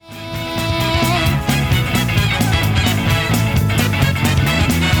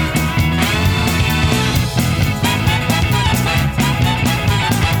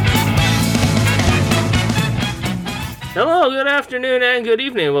afternoon and good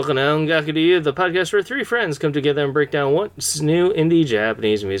evening. Welcome to Ongaku to You, the podcast where three friends come together and break down what's new in the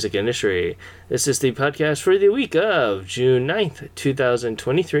Japanese music industry. This is the podcast for the week of June 9th,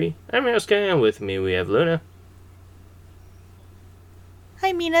 2023. I'm Yosuke, and with me we have Luna.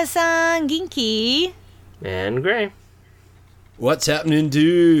 Hi, minasan, Ginki. And Gray. What's happening,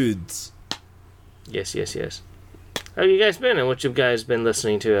 dudes? Yes. How have you guys been, and what you guys been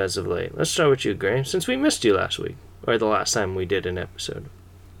listening to as of late? Let's start with you, Gray, since we missed you last week. Or the last time we did an episode.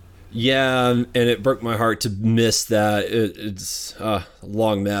 Yeah, and it broke my heart to miss that. It's a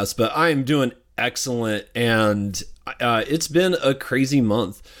long mess, but I am doing excellent, and it's been a crazy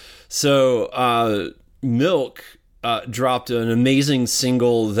month. So, Milk dropped an amazing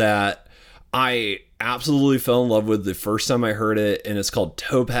single that I absolutely fell in love with the first time I heard it, and it's called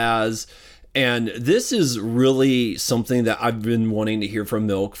Topaz. And this is really something that I've been wanting to hear from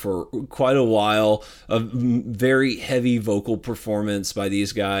Milk for quite a while. A very heavy vocal performance by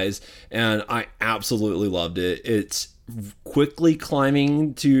these guys, and I absolutely loved it. It's quickly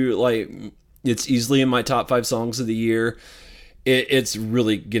climbing to, it's easily in my top 5 songs of the year. It's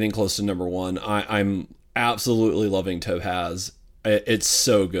really getting close to number 1. I'm absolutely loving Topaz. It's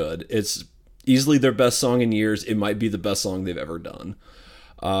so good. It's easily their best song in years. It might be the best song they've ever done.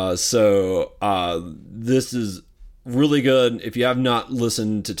 So this is really good. If you have not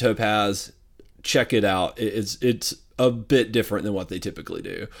listened to Topaz, check it out. It's a bit different than what they typically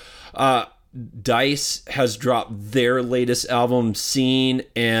do. Dice has dropped their latest album, Scene,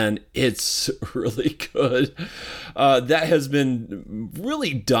 and it's really good. That has been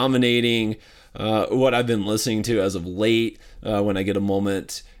really dominating what I've been listening to as of late. When I get a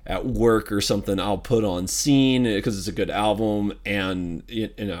moment at work or something, I'll put on Scene because it's a good album, and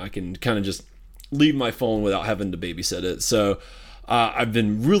I can kind of just leave my phone without having to babysit it. So I've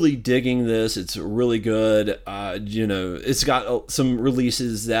been really digging this. It's really good. It's got some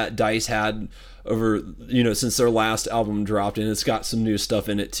releases that Dice had over, since their last album dropped, and it's got some new stuff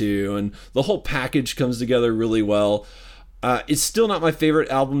in it too, and the whole package comes together really well. It's still not my favorite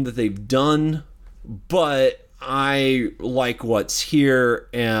album that they've done, but I like what's here,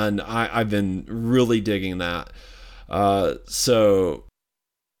 and I've been really digging that. So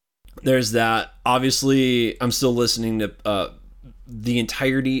there's that. Obviously, I'm still listening to the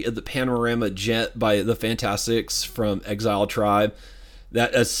entirety of the Panorama Jet by The Fantastics from Exile Tribe.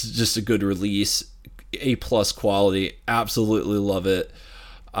 That's just a good release. A+ quality. Absolutely love it.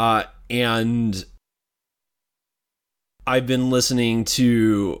 And I've been listening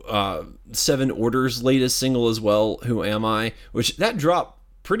to Seven Order's latest single as well, Who Am I? Which that dropped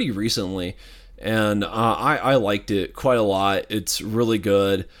pretty recently, and I liked it quite a lot. It's really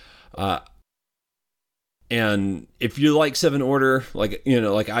good. And if you like Seven Order, like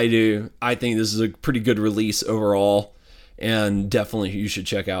I do, I think this is a pretty good release overall, and definitely you should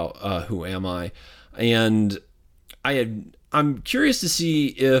check out Who Am I? And I'm curious to see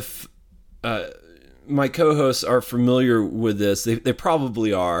if my co-hosts are familiar with this. They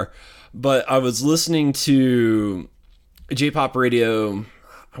probably are, but I was listening to J-Pop Radio,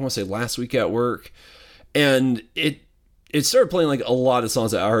 I want to say last week at work, and it started playing like a lot of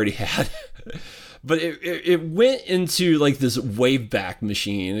songs that I already had. But it went into like this wave back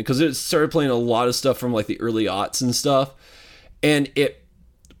machine, because it started playing a lot of stuff from like the early aughts and stuff, and it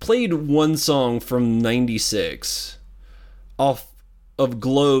played one song from '96 off of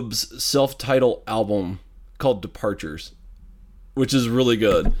Globe's self-titled album called Departures, which is really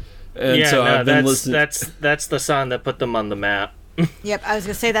good. And I've been listening. That's the song that put them on the map. Yep, I was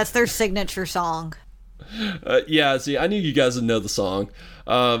gonna say that's their signature song. See, I knew you guys would know the song,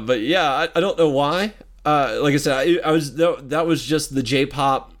 but yeah, I don't know why. Like I said, that was just the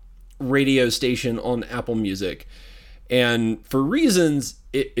J-pop radio station on Apple Music, and for reasons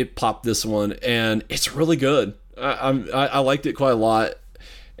it popped this one, and it's really good. I liked it quite a lot,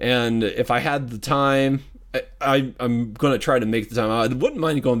 and if I had the time, I'm going to try to make the time. I wouldn't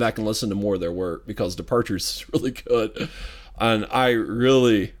mind going back and listening to more of their work, because Departures is really good, and I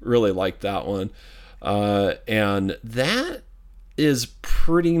really, really like that one. And that is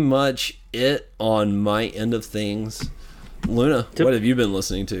pretty much it on my end of things. Luna, what have you been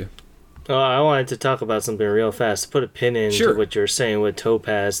listening to? Oh, I wanted to talk about something real fast. To put a pin into what you're saying with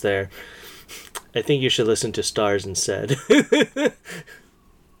Topaz there. I think you should listen to Stars instead.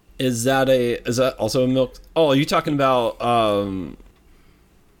 Is that also a Milk? Oh, are you talking about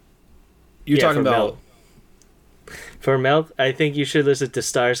Milk. For Milk, I think you should listen to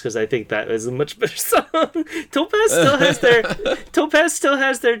Stars, because I think that is a much better song. Topaz still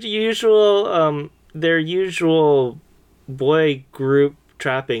has their usual boy group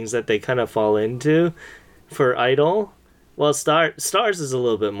trappings that they kind of fall into for Idol, Well, Stars is a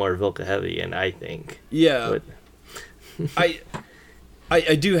little bit more vocal heavy, and I think. Yeah. But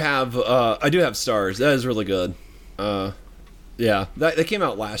I do have Stars. That is really good. Yeah, that came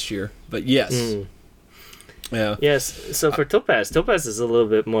out last year, but yes. Yeah. Yes, so for Topaz is a little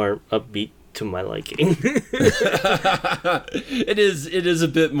bit more upbeat to my liking. It is a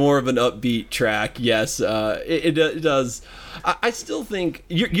bit more of an upbeat track. Yes, it does. I still think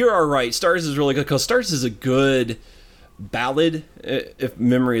you're all right. Stars is really good because Stars is a good ballad. If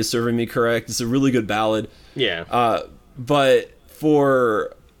memory is serving me correct, it's a really good ballad. Yeah. But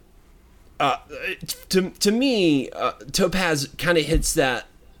for to me, Topaz kind of hits that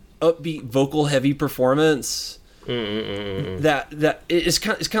upbeat vocal heavy performance. That it's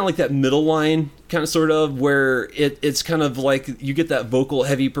kind of like that middle line, kind of sort of where it's kind of like you get that vocal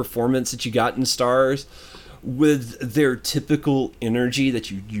heavy performance that you got in Stars with their typical energy that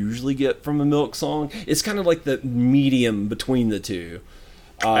you usually get from a Milk song. It's kind of like the medium between the two.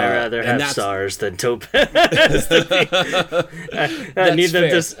 I rather have Stars than Topaz. I need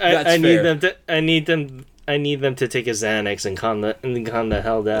them to take a Xanax and calm the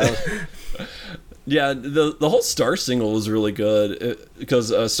hell down. Yeah, the whole Star single was really good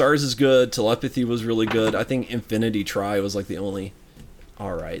because Stars is good, Telepathy was really good. I think Infinity Try was like the only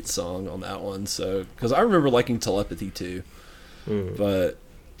alright song on that one. So because I remember liking Telepathy too, but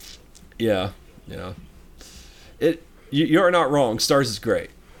yeah, you are not wrong. Stars is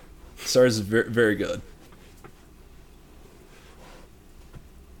great. Stars is very, very good.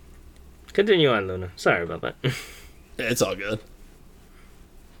 Continue on, Luna. Sorry about that. It's all good.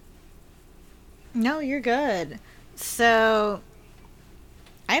 No, you're good. So,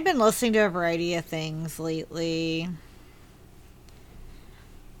 I've been listening to a variety of things lately.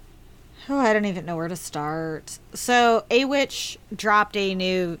 Oh, I don't even know where to start. So, A-Witch dropped a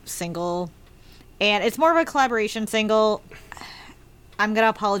new single, and it's more of a collaboration single. I'm going to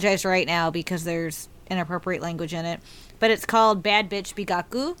apologize right now because there's inappropriate language in it. But it's called Bad Bitch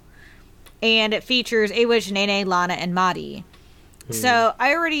Bigaku, and it features A-Witch, Nene, Lana, and Madi. So,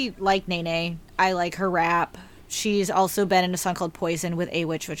 I already like Nene. I like her rap. She's also been in a song called Poison with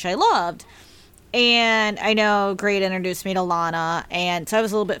A-Witch, which I loved. And I know Great introduced me to Lana, and so I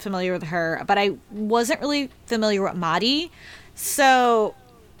was a little bit familiar with her, but I wasn't really familiar with Madi. So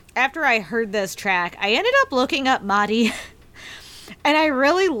after I heard this track, I ended up looking up Madi, and I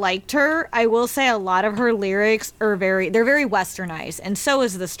really liked her. I will say a lot of her lyrics are very westernized, and so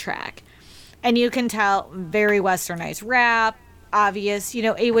is this track. And you can tell very westernized rap. Obvious,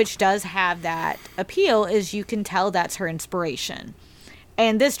 A-Witch does have that appeal, is you can tell that's her inspiration.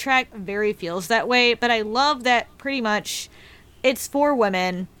 And this track very feels that way, but I love that pretty much it's for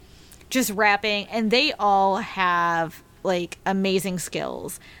women just rapping, and they all have, like, amazing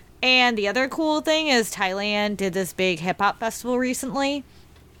skills. And the other cool thing is Thailand did this big hip-hop festival recently,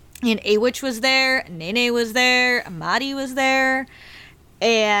 and A-Witch was there, Nene was there, Madi was there.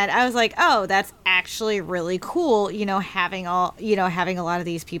 And I was like, oh, that's actually really cool, having a lot of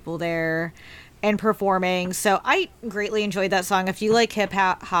these people there and performing. So I greatly enjoyed that song. If you like hip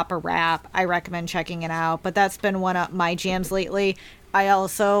hop or rap, I recommend checking it out. But that's been one of my jams lately. I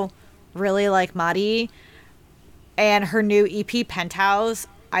also really like Madi, and her new EP Penthouse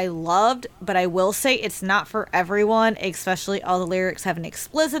I loved, but I will say it's not for everyone, especially all the lyrics have an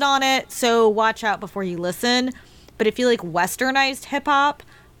explicit on it. So watch out before you listen. But if you like westernized hip-hop,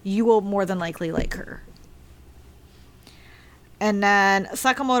 you will more than likely like her. And then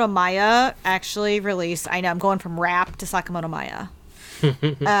Sakamoto Maya actually released... I know, I'm going from rap to Sakamoto Maya.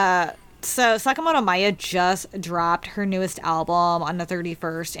 So Sakamoto Maya just dropped her newest album on the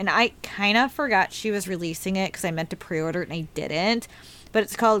 31st. And I kind of forgot she was releasing it because I meant to pre-order it and I didn't. But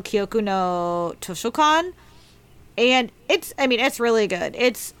it's called Kyoku no Toshokan. And it's really good.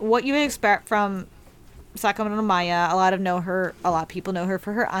 It's what you would expect from Sakamoto Maya. A lot of people know her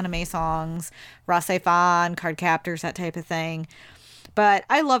for her anime songs, Raseifan, Card Captors, that type of thing. But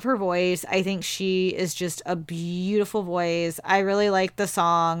I love her voice. I think she is just a beautiful voice. I really liked the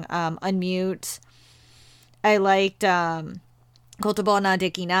song Unmute. I liked Kotobo na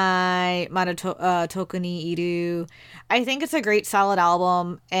Dekinai, Mada Toku ni Iru. I think it's a great, solid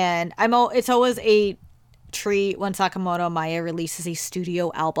album. And it's always a treat when Sakamoto Maya releases a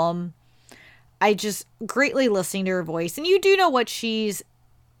studio album. I just greatly listening to her voice, and you do know who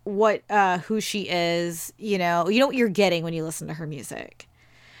she is, you know what you're getting when you listen to her music.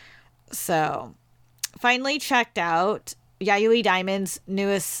 So, finally checked out Yayoi Diamond's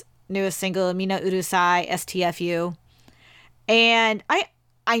newest single, Mina Urusai STFU, and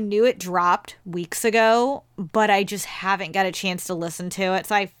I knew it dropped weeks ago, but I just haven't got a chance to listen to it.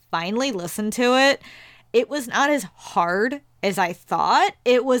 So I finally listened to it, it was not as hard as I thought.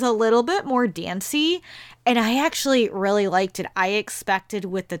 It was a little bit more dancey, and I actually really liked it. I expected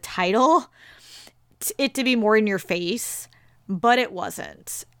with the title it to be more in your face, but it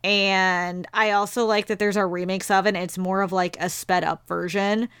wasn't. And I also like that there's a remix of it. It's more of like a sped up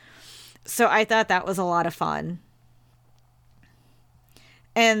version. So I thought that was a lot of fun.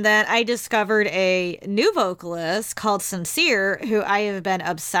 And then I discovered a new vocalist called Sincere, who I have been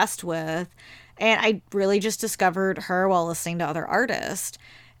obsessed with. And I really just discovered her while listening to other artists.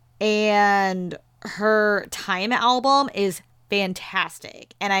 And her Time album is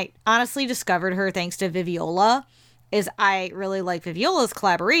fantastic. And I honestly discovered her thanks to Viviola, is I really like Viviola's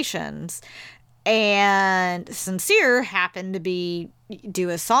collaborations. And Sincere happened to do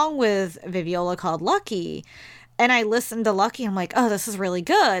a song with Viviola called Lucky. And I listened to Lucky. I'm like, oh, this is really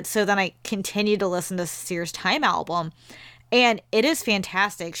good. So then I continued to listen to Sincere's Time album. And it is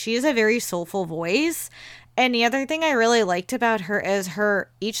fantastic. She has a very soulful voice. And the other thing I really liked about her is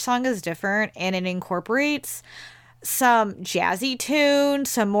each song is different, and it incorporates some jazzy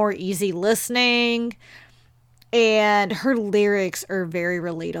tunes, some more easy listening, and her lyrics are very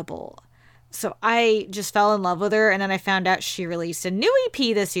relatable. So I just fell in love with her, and then I found out she released a new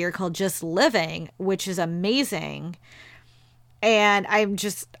EP this year called Just Living, which is amazing. And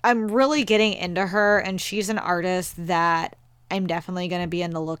I'm really getting into her, and she's an artist that I'm definitely going to be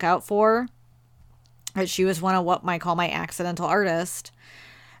on the lookout for. She was one of what I call my accidental artist.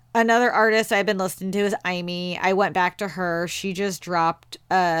 Another artist I've been listening to is Aimee. I went back to her. She just dropped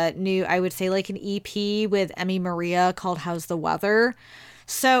a new, I would say like an EP with Emmy Maria called How's the Weather.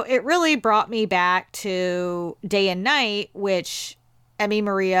 So it really brought me back to Day and Night, which Emmy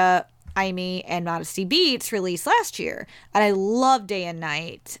Maria, Aimee, and Modesty Beats released last year. And I love Day and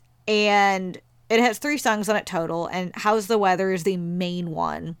Night. And it has 3 songs on it total. And How's the Weather is the main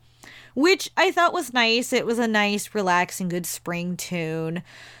one, which I thought was nice. It was a nice, relaxing, good spring tune.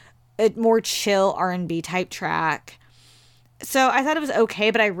 A more chill R&B type track. So I thought it was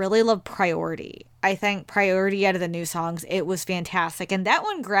okay, but I really love Priority. I think Priority, out of the new songs, it was fantastic. And that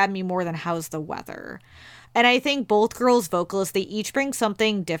one grabbed me more than How's the Weather. And I think both girls' vocalists, they each bring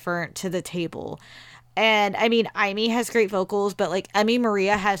something different to the table. And I mean, Aimee has great vocals, but like Emmy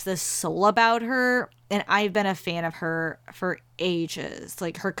Maria has this soul about her. And I've been a fan of her for ages.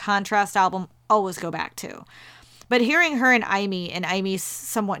 Like her Contrast album, always go back to. But hearing her and Aimee's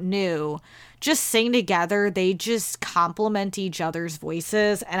somewhat new, just sing together, they just complement each other's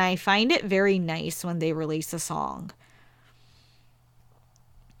voices. And I find it very nice when they release a song.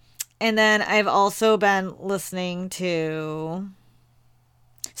 And then I've also been listening to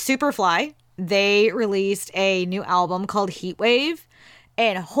Superfly. They released a new album called Heatwave.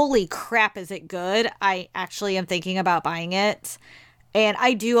 And holy crap, is it good? I actually am thinking about buying it. And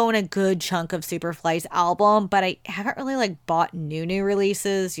I do own a good chunk of Superfly's album, but I haven't really like bought new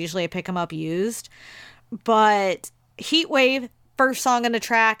releases. Usually I pick them up used. But Heatwave, first song on the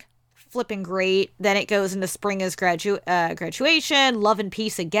track, flipping great. Then it goes into Spring is Graduation, Love and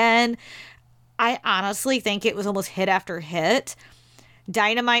Peace Again. I honestly think it was almost hit after hit.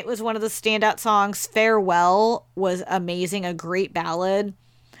 Dynamite was one of the standout songs. Farewell was amazing, a great ballad.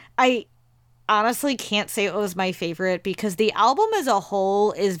 I honestly can't say it was my favorite because the album as a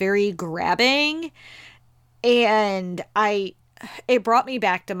whole is very grabbing, and it brought me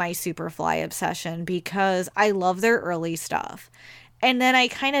back to my Superfly obsession because I love their early stuff. And then I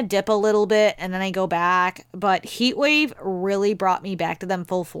kind of dip a little bit and then I go back, but Heatwave really brought me back to them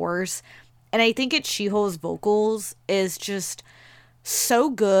full force. And I think Shiho's vocals is just so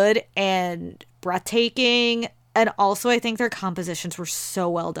good and breathtaking. And also, I think their compositions were so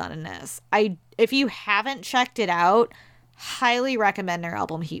well done in this. If you haven't checked it out, highly recommend their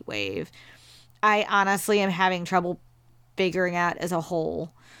album Heatwave. I honestly am having trouble figuring out as a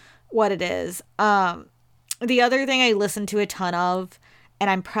whole what it is. The other thing I listen to a ton of, and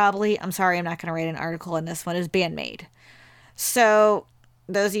I'm sorry, I'm not going to write an article on this one, is Bandmade. So,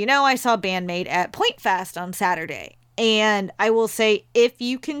 those of you know, I saw Bandmade at Point Fest on Saturday. And I will say, if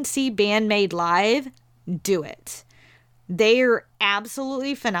you can see Bandmade live, do it. They are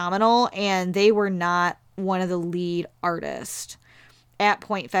absolutely phenomenal, and they were not one of the lead artists at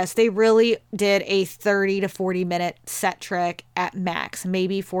Point Fest. They really did a 30 to 40 minute set trick at max,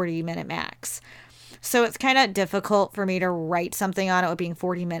 maybe 40 minute max. So it's kind of difficult for me to write something on it with being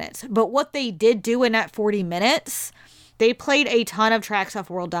 40 minutes. But what they did do in that 40 minutes, they played a ton of tracks off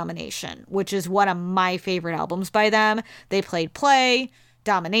World Domination, which is one of my favorite albums by them. They played Play,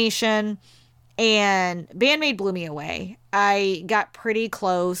 Domination, and Bandmade blew me away. I got pretty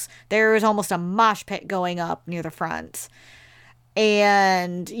close. There was almost a mosh pit going up near the front.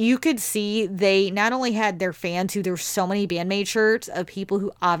 And you could see they not only had their fans who there's so many Band-Maid shirts of people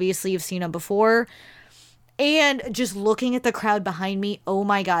who obviously have seen them before. And just looking at the crowd behind me, oh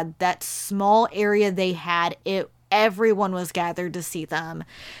my God, that small area they had, everyone was gathered to see them.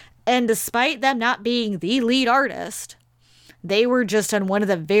 And despite them not being the lead artist, they were just on one of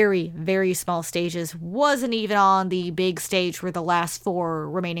the very, very small stages. Wasn't even on the big stage where the last 4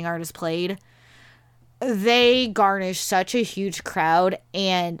 remaining artists played. They garnished such a huge crowd,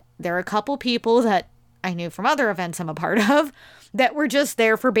 and there are a couple people that I knew from other events I'm a part of that were just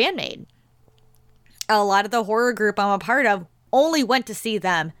there for Band-Maid. A lot of the horror group I'm a part of only went to see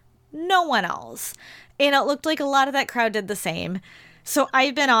them, no one else. And it looked like a lot of that crowd did the same. So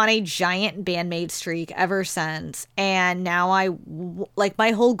I've been on a giant Band-Maid streak ever since, and now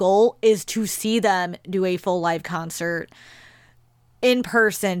my whole goal is to see them do a full live concert in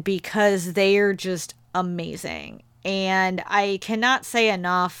person because they are just amazing. And I cannot say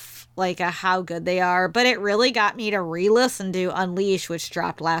enough how good they are, but it really got me to re-listen to Unleash, which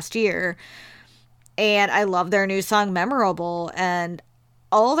dropped last year. And I love their new song Memorable, and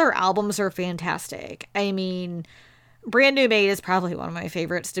all their albums are fantastic. I mean, Brand New Made is probably one of my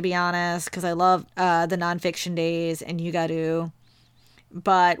favorites, to be honest, because I love the Nonfiction Days and You Gotta.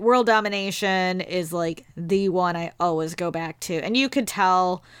 But World Domination is the one I always go back to. And you could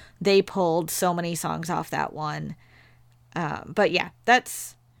tell they pulled so many songs off that one. But yeah,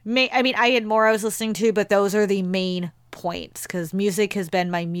 I had more I was listening to, but those are the main points because music has been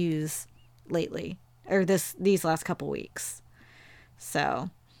my muse lately, or these last couple weeks. So,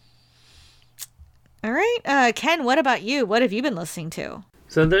 all right. Ken, what about you? What have you been listening to?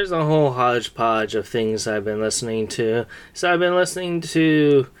 So there's a whole hodgepodge of things I've been listening to. So I've been listening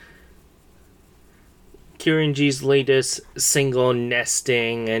to Kieran G's latest single,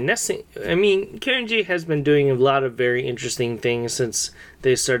 Nesting. And Nesting, Kieran G has been doing a lot of very interesting things since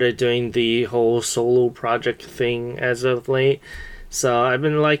they started doing the whole solo project thing as of late. So I've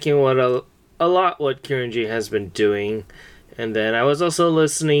been liking what Kieran G has been doing. And then I was also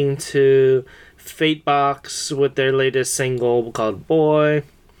listening to Fatebox with their latest single called Boy.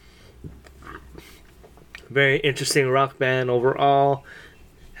 Very interesting rock band overall.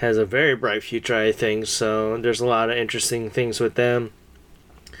 Has a very bright future, I think, so there's a lot of interesting things with them.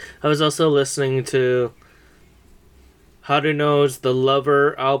 I was also listening to How to Know's The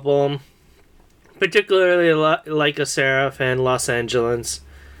Lover album, particularly Like a Seraph and Los Angeles.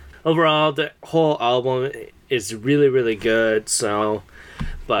 Overall, the whole album is really, really good,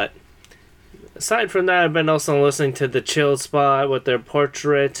 but aside from that, I've been also listening to The Chill Spot with their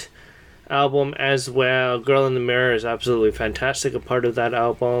Portrait album as well. Girl in the Mirror is absolutely fantastic, a part of that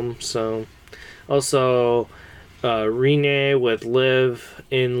album. So, also Renee with Live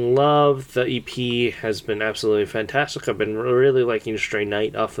in Love. The EP has been absolutely fantastic. I've been really liking Stray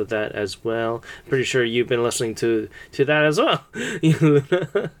Night off of that as well. Pretty sure you've been listening to that as well.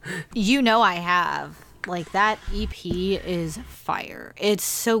 You know I have. That EP is fire. It's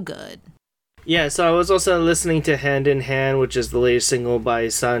so good. Yeah, so I was also listening to Hand in Hand, which is the latest single by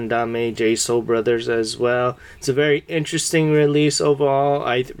Sandame J Soul Brothers as well. It's a very interesting release overall.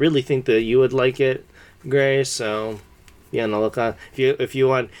 I really think that you would like it, Gray, so be on the lookout if you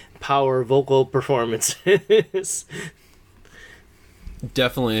want power vocal performances.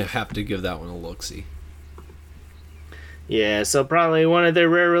 Definitely have to give that one a look-see. Yeah, so probably one of their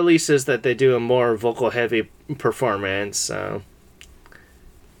rare releases that they do a more vocal-heavy performance, so...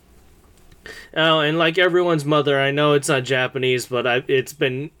 Oh, and like everyone's mother, I know it's not Japanese, but it's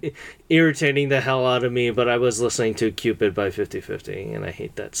been irritating the hell out of me, but I was listening to Cupid by 50/50, and I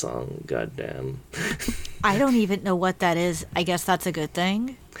hate that song. Goddamn. I don't even know what that is. I guess that's a good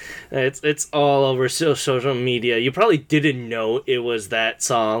thing. It's all over social media. You probably didn't know it was that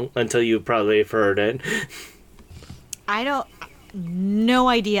song until you probably have heard it. No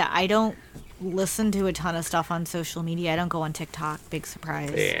idea. I don't listen to a ton of stuff on social media. I don't go on TikTok. Big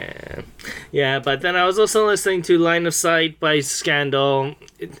surprise. Yeah, but then I was also listening to Line of Sight by Scandal.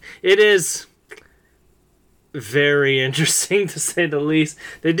 It is very interesting, to say the least.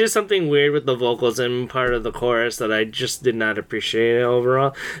 They do something weird with the vocals and part of the chorus that I just did not appreciate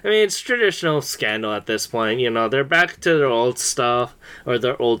overall. I mean, it's traditional Scandal at this point. They're back to their old stuff, or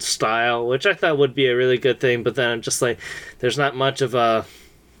their old style, which I thought would be a really good thing, but then I'm just like, there's not much of a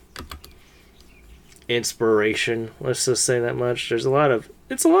inspiration, let's just say that much. It's a lot of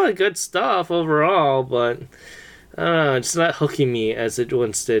good stuff overall, but I don't know, it's not hooking me as it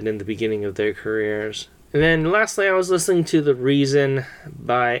once did in the beginning of their careers. And then lastly, I was listening to The Reason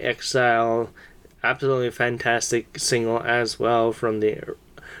by Exile. Absolutely fantastic single as well from the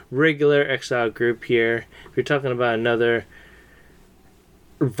regular Exile group here. If you're talking about another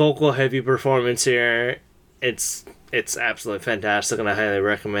vocal heavy performance here. It's absolutely fantastic, and I highly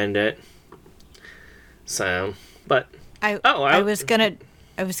recommend it. So, but I was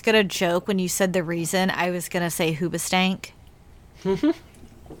gonna joke when you said the reason. I was gonna say Hoobastank.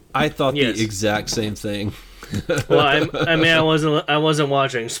 I thought Yes. the exact same thing. Well, I wasn't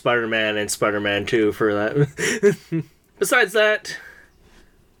watching Spider-Man and Spider-Man 2 for that. Besides that,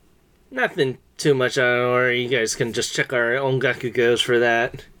 nothing too much out of order. You guys can just check our own Gakugos for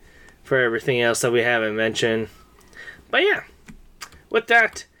that, for everything else that we haven't mentioned. But yeah, with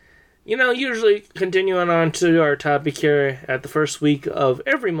that, usually continuing on to our topic here at the first week of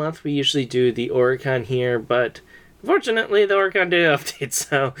every month, we usually do the Oricon here, but unfortunately, the Oricon did update,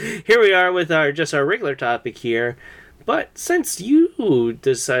 so here we are with our regular topic here. But since you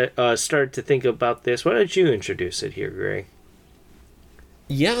started to think about this, why don't you introduce it here, Greg?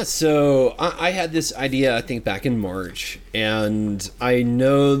 Yeah, so I had this idea, I think, back in March, and I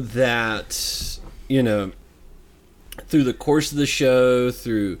know that, through the course of the show,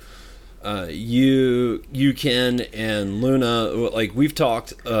 through you, Ken, and Luna, like, we've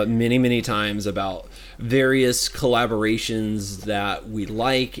talked many, many times about various collaborations that we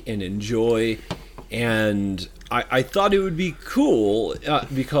like and enjoy, and I thought it would be cool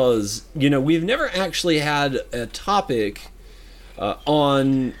because we've never actually had a topic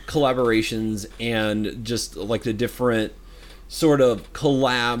on collaborations and just like the different sort of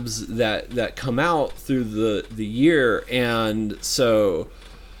collabs that come out through the year. And so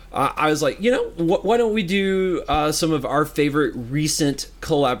I was like, why don't we do some of our favorite recent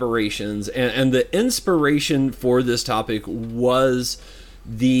collaborations? And the inspiration for this topic was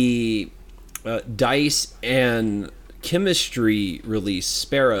the DICE and Chemistry release,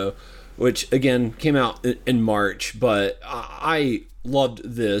 Sparrow, which again came out in March, but I loved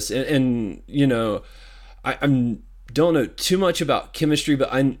this. And I don't know too much about Chemistry,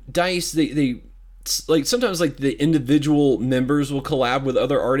 but DICE, they like sometimes like the individual members will collab with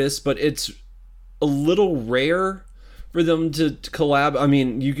other artists, but it's a little rare for them to collab. I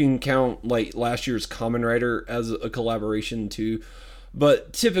mean, you can count like last year's Kamen Rider as a collaboration too,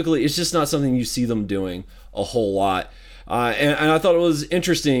 but typically it's just not something you see them doing a whole lot. And I thought it was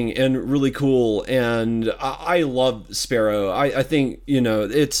interesting and really cool, and I love Sparrow. I think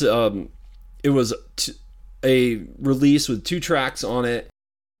it's it was a release with 2 tracks on it,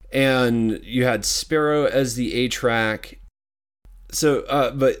 and you had Sparrow as the A track. So,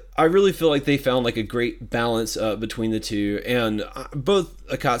 but I really feel like they found like a great balance between the two, and both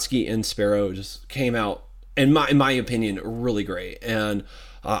Akatsuki and Sparrow just came out, in my opinion, really great, and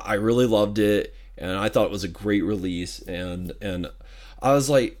I really loved it, and I thought it was a great release, and I was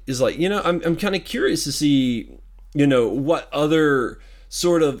like, I'm kind of curious to see, what other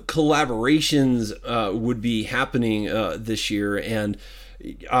sort of collaborations would be happening this year, and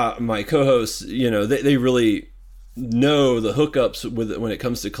my co-hosts, they really know the hookups when it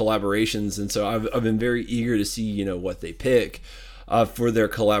comes to collaborations, and so I've been very eager to see what they pick for their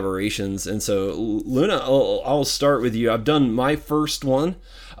collaborations. And so Luna, I'll start with you. I've done my first one.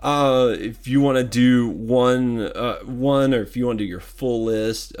 If you want to do one, or if you want to do your full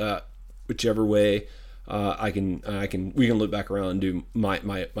list, whichever way, we can look back around and do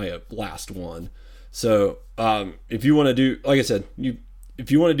my last one. So if you want to do, like I said, if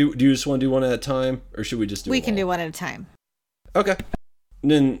you want to do you just want to do one at a time, or should we just do? We can do one at a time. Okay.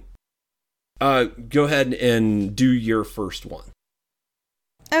 And then go ahead and do your first one.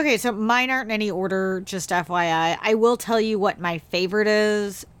 Okay, so mine aren't in any order, just FYI. I will tell you what my favorite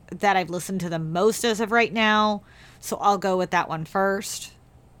is that I've listened to the most as of right now. So I'll go with that one first,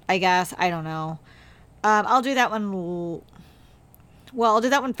 I guess. I don't know. I'll do that one. Well, I'll do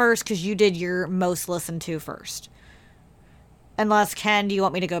that one first because you did your most listened to first. Unless, Ken, do you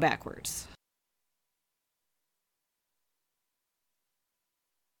want me to go backwards?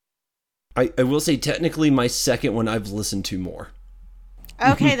 I will say technically my second one I've listened to more.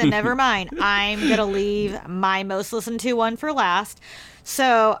 Okay, then never mind. I'm going to leave my most listened to one for last.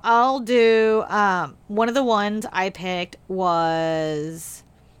 So I'll do, one of the ones I picked was,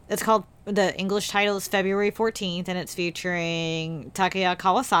 it's called, the English title is February 14th, and it's featuring Takeya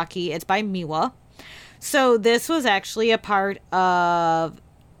Kawasaki. It's by Miwa. So this was actually a part of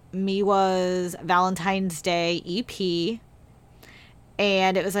Miwa's Valentine's Day EP.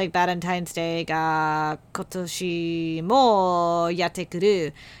 And it was like Valentine's Day ga kotoshi mo yatte kuru.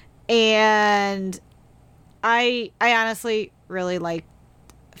 And I honestly really liked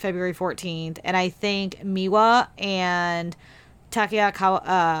February 14th. And I think Miwa and Takeya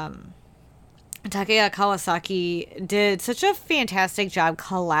Kawasaki did such a fantastic job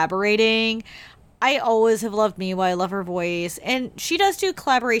collaborating I always have loved Miwa. I love her voice. And she does do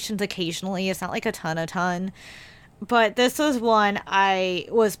collaborations occasionally. It's not like a ton. But this was one I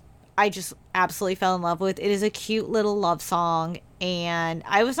just absolutely fell in love with. It is a cute little love song. And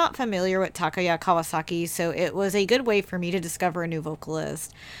I was not familiar with Takaya Kawasaki, so it was a good way for me to discover a new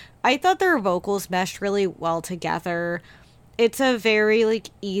vocalist. I thought their vocals meshed really well together. It's a very, like,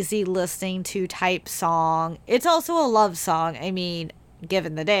 easy listening to type song. It's also a love song. I mean,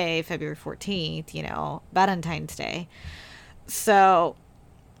 given the day, February 14th, Valentine's Day. So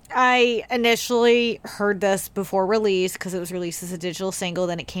I initially heard this before release because it was released as a digital single,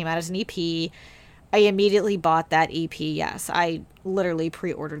 then it came out as an EP. I immediately bought that EP. Yes, I literally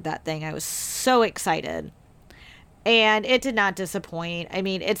pre-ordered that thing. I was so excited. And it did not disappoint. I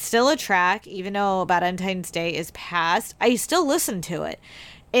mean, it's still a track, even though Valentine's Day is past. I still listen to it.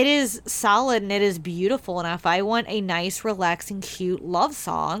 It is solid and it is beautiful. And if I want a nice, relaxing, cute love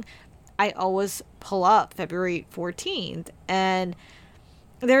song, I always pull up February 14th. And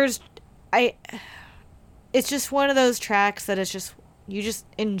it's just one of those tracks that is just, you just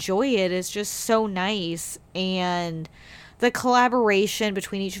enjoy it. It's just so nice. And the collaboration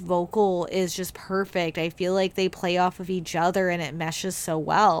between each vocal is just perfect. I feel like they play off of each other and it meshes so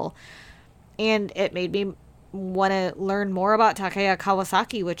well. And it made me want to learn more about Takaya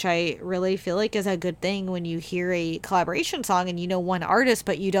Kawasaki, which I really feel like is a good thing when you hear a collaboration song and you know one artist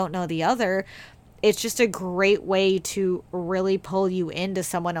but you don't know the other. It's just a great way to really pull you into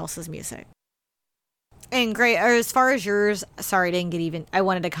someone else's music. And great, as far as yours, sorry, I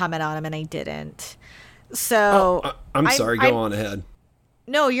wanted to comment on them and I didn't. So I'm sorry. Go on ahead.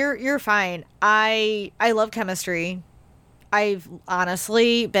 No, you're fine. I love Chemistry. I've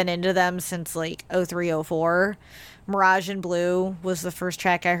honestly been into them since like 0304. Mirage and Blue was the first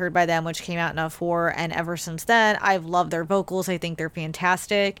track I heard by them, which came out in 04, and ever since then, I've loved their vocals. I think they're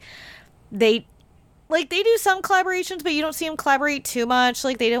fantastic. They do some collaborations, but you don't see them collaborate too much.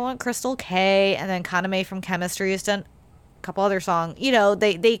 Like, they didn't want Crystal K, and then Kaname from Chemistry has done couple other songs.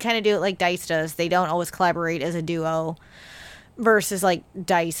 They kind of do it like Dice does. They don't always collaborate as a duo versus like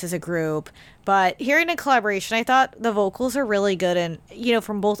Dice as a group. But hearing a collaboration, I thought the vocals are really good and,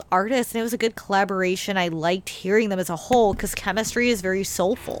 from both artists, and it was a good collaboration. I liked hearing them as a whole because Chemistry is very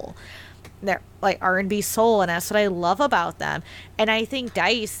soulful. They're like R&B soul, and that's what I love about them. And I think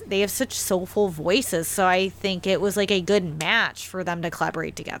Dice, they have such soulful voices, so I think it was like a good match for them to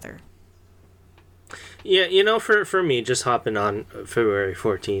collaborate together. Yeah, for me, just hopping on February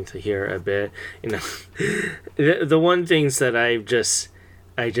 14th here a bit, the one things that I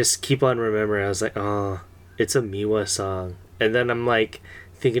just keep on remembering, I was like, oh, it's a Miwa song. And then I'm like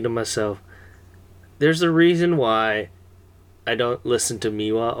thinking to myself, there's a reason why I don't listen to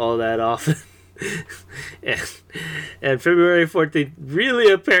Miwa all that often. and February 14th,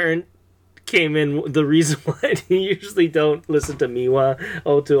 really apparent came in the reason why I usually don't listen to Miwa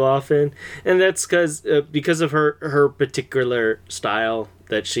all too often, and that's because of her particular style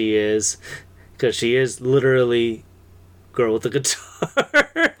that she is, because she is literally girl with a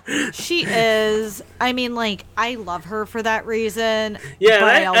guitar. She is. I mean, like, I love her for that reason. Yeah,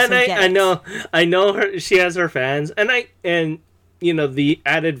 but I know her. She has her fans, and the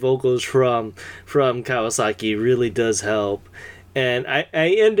added vocals from Kawasaki really does help. And I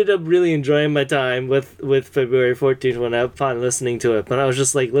ended up really enjoying my time with February 14th when upon listening to it. But I was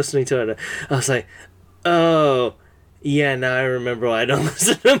just like listening to it, I was like, oh, yeah, now I remember why I don't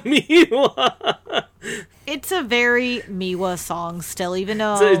listen to Miwa. It's a very Miwa song still, even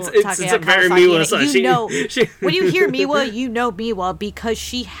though it's a very Miwa song. When you hear Miwa, you know Miwa because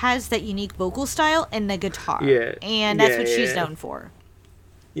she has that unique vocal style and the guitar. Yeah. And that's what she's known for.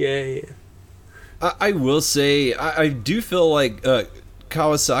 Yeah. I will say, I do feel like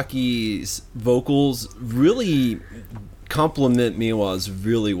Kawasaki's vocals really complement Miwa's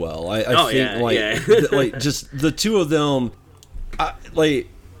really well. I think like just the two of them,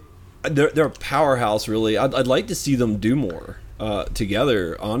 they're a powerhouse. Really, I'd like to see them do more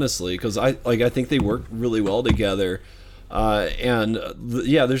together. Honestly, because I think they work really well together.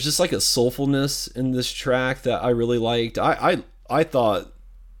 There's just like a soulfulness in this track that I really liked. I thought.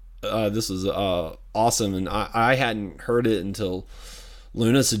 This was awesome, and I hadn't heard it until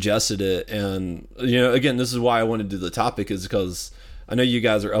Luna suggested it. And again, this is why I wanted to do the topic, is because I know you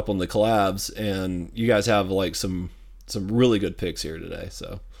guys are up on the collabs, and you guys have like some really good picks here today.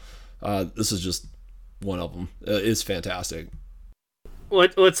 So this is just one of them. It's fantastic.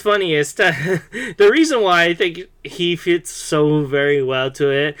 What's funny is that the reason why I think he fits so very well to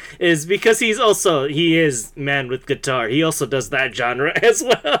it is because he is man with guitar. He also does that genre as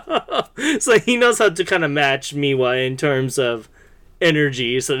well. So he knows how to kind of match Miwa in terms of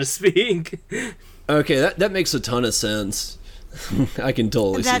energy, so to speak. Okay, that makes a ton of sense. I can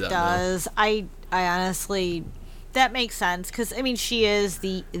totally see that. That does. Now. I honestly, that makes sense because I mean she is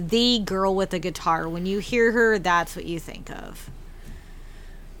the girl with the guitar. When you hear her, that's what you think of.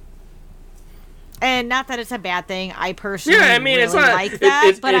 And not that it's a bad thing. I personally really it's not, like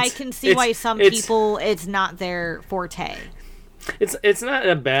that, but I can see why some people it's not their forte. It's not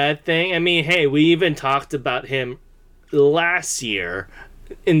a bad thing. I mean, hey, we even talked about him last year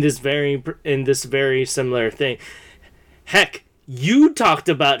in this very similar thing. Heck, you talked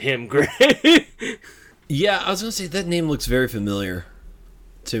about him, Greg. Yeah, I was gonna say that name looks very familiar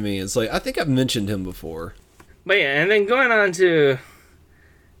to me. It's like I think I've mentioned him before. But yeah, and then going on to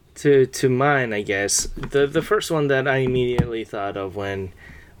mine, I guess the first one that I immediately thought of when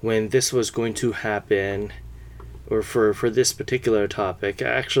this was going to happen, or for this particular topic,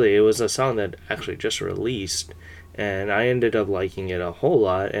 actually it was a song that actually just released, and I ended up liking it a whole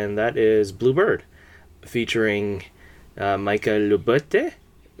lot, and that is Bluebird, featuring Maika Lobute,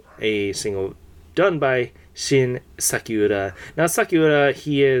 a single done by Shin Sakiura. Now Sakiura,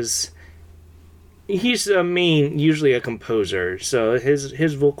 he's usually a composer, so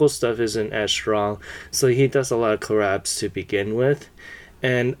his vocal stuff isn't as strong, so he does a lot of collabs to begin with.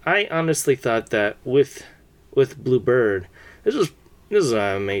 And I honestly thought that with Bluebird, this is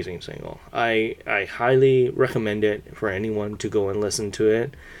an amazing single. I highly recommend it for anyone to go and listen to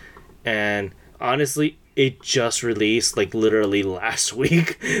it. And honestly, it just released like literally last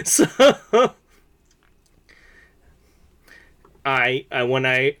week, so when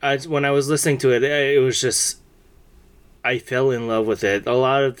I was listening to it, it was just I fell in love with it. A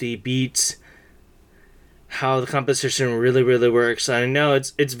lot of the beats, how the composition really works. I know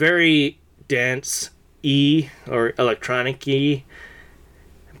it's very dance-y or electronic-y,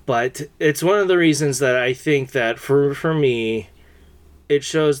 but it's one of the reasons that I think that for me, it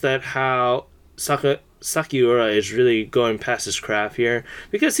shows that how Sakiura is really going past his craft here,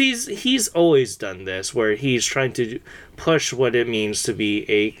 because he's always done this, where he's trying to push what it means to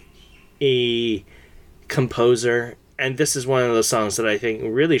be a composer, and this is one of those songs that I think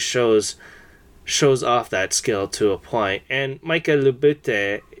really shows off that skill to a point. And Maika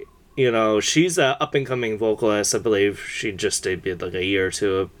Lobute, she's a up and coming vocalist. I believe she just debuted like a year or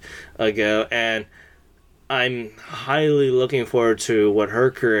two ago, and I'm highly looking forward to what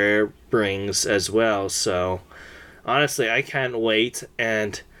her career brings as well. So honestly, I can't wait.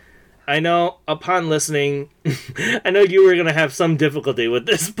 And I know upon listening, I know you were gonna have some difficulty with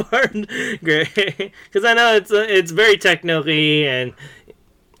this part, Greg, because I know it's very technical-y, and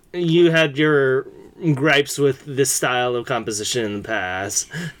you had your gripes with this style of composition in the past.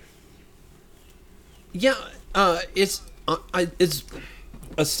 Yeah, it's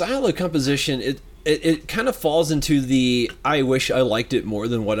a style of composition. It kind of falls into the I wish I liked it more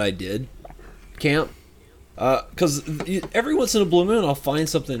than what I did camp. Because every once in a blue moon I'll find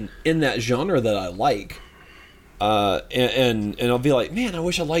something in that genre that I like. And I'll be like, man, I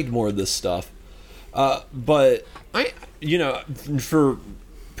wish I liked more of this stuff. But for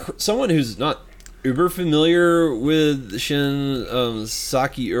someone who's not uber familiar with Shin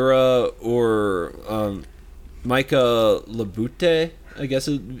Sakiura or Maika Lobute, I guess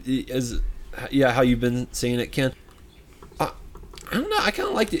is how you've been saying it, Ken. I don't know. I kind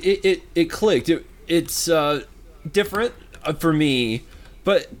of liked it. It clicked. It's different for me,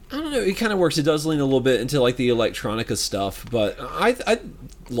 but I don't know. It kind of works. It does lean a little bit into like the electronica stuff, but I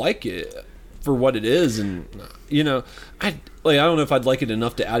like it for what it is, and I don't know if I'd like it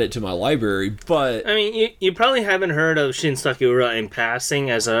enough to add it to my library, but I mean, you probably haven't heard of Shin Sakiura in passing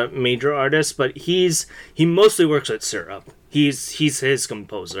as a major artist, but he mostly works with Syrup. He's his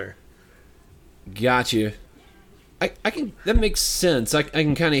composer. Gotcha. I can, that makes sense. I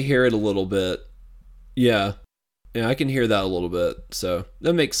can kind of hear it a little bit. Yeah, I can hear that a little bit. So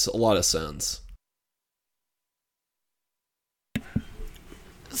that makes a lot of sense.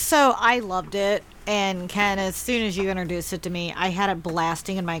 So I loved it, and Ken, as soon as you introduced it to me, I had it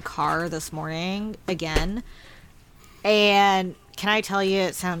blasting in my car this morning again. And can I tell you,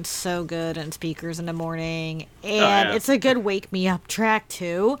 it sounds so good in speakers in the morning, and It's a good wake me up track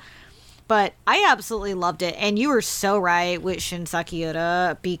too. But I absolutely loved it, and you were so right with Shin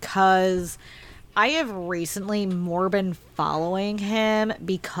Sakiura, because I have recently more been following him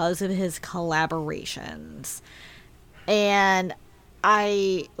because of his collaborations. And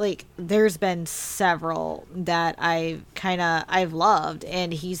there's been several that I've loved,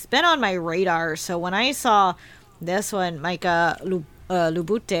 and he's been on my radar. So when I saw this one, Maika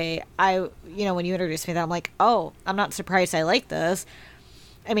Lobute, when you introduced me to that, I'm like, oh, I'm not surprised I like this.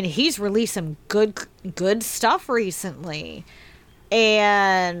 I mean, he's released some good stuff recently.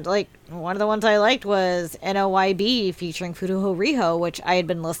 And like one of the ones I liked was NOYB featuring Furuho Riho, which I had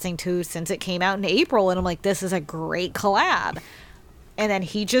been listening to since it came out in April, and I'm like, this is a great collab. And then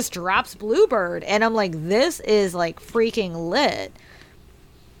he just drops Bluebird, and I'm like, this is like freaking lit.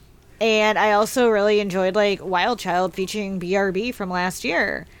 And I also really enjoyed like Wild Child featuring BRB from last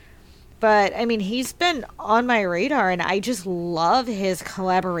year. But I mean, he's been on my radar, and I just love his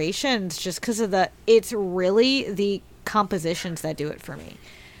collaborations just because of it's really the compositions that do it for me.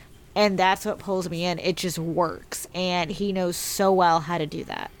 And that's what pulls me in. It just works, and he knows so well how to do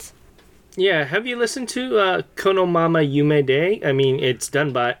that. Yeah, have you listened to Kono Mama Yume Day? I mean, it's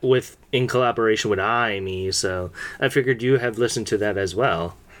done in collaboration with Aimi, so I figured you have listened to that as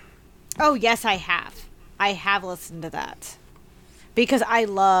well. Oh, yes, I have. I have listened to that. Because I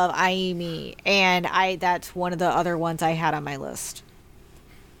love Aimi, and that's one of the other ones I had on my list.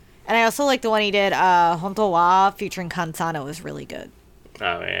 And I also like the one he did, Honto wa featuring Kansano is really good.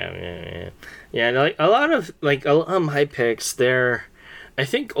 Oh, yeah. Yeah, and like a lot of my picks, I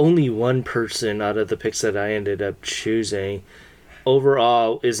think only one person out of the picks that I ended up choosing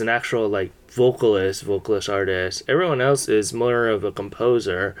overall is an actual like vocalist artist. Everyone else is more of a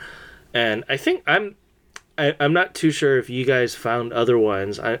composer. And I think I'm not too sure if you guys found other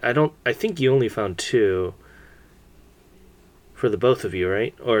ones. I think you only found two for the both of you,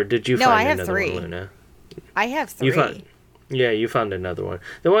 right? Or did you find another one, Luna? I have three. You found another one.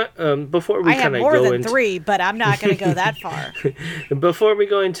 The one before we kind of go into... I have more than three, but I'm not going to go that far. Before we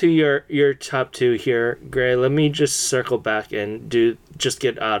go into your top two here, Gray, let me just circle back and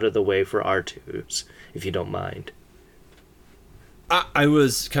get out of the way for our twos, if you don't mind. I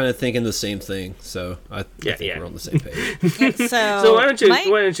was kind of thinking the same thing, so I think we're on the same page. So why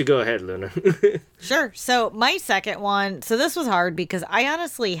don't you go ahead, Luna? Sure. So my second one, so this was hard because I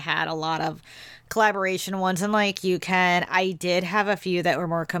honestly had a lot of collaboration ones, and like you can, I did have a few that were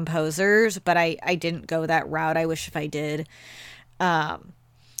more composers, but I didn't go that route. I wish if I did.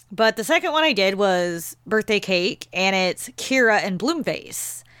 But the second one I did was Birthday Cake, and it's Kira and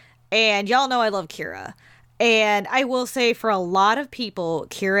Bloomface. And y'all know I love Kira. And I will say for a lot of people,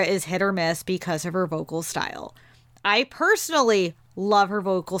 Kira is hit or miss because of her vocal style. I personally love her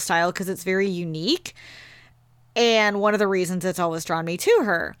vocal style because it's very unique. And one of the reasons it's always drawn me to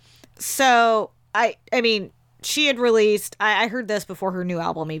her. So, I mean, she had released, I heard this before her new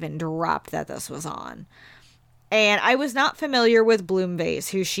album even dropped that this was on. And I was not familiar with Bloomface,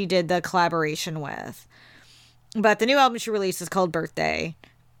 who she did the collaboration with. But the new album she released is called Birthday.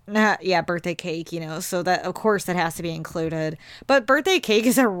 Birthday Cake, so that, of course, that has to be included. But Birthday Cake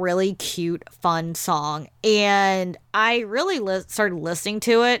is a really cute, fun song. And I really started listening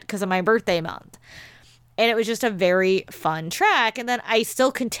to it because of my birthday month. And it was just a very fun track. And then I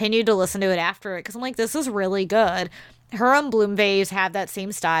still continued to listen to it after it because I'm like, this is really good. Her and Bloomface have that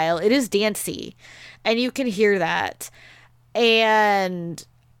same style. It is dancey. And you can hear that. And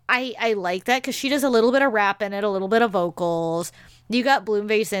I like that because she does a little bit of rap in it, a little bit of vocals. You got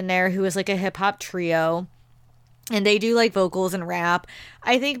Bloomface in there, who is like a hip-hop trio. And they do like vocals and rap.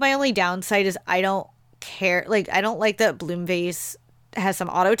 I think my only downside is I don't care. Like, I don't like that Bloomface has some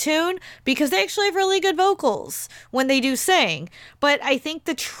auto-tune because they actually have really good vocals when they do sing. But I think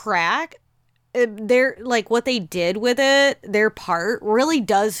the track, they're like what they did with it, their part really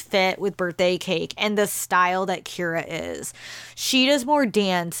does fit with Birthday Cake and the style that Kira is. She does more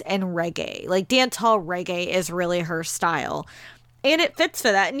dance and reggae. Like dancehall reggae is really her style. And it fits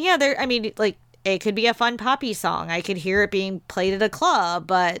for that. And yeah, it could be a fun poppy song. I could hear it being played at a club,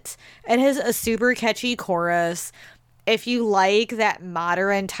 but it has a super catchy chorus. If you like that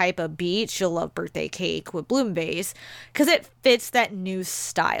modern type of beat, you'll love Birthday Cake with Bloomface because it fits that new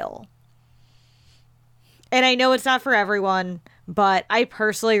style. And I know it's not for everyone, but I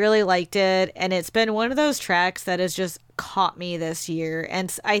personally really liked it. And it's been one of those tracks that has just caught me this year.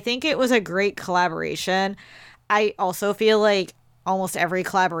 And I think it was a great collaboration. I also feel like almost every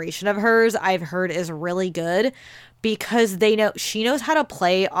collaboration of hers I've heard is really good because she knows how to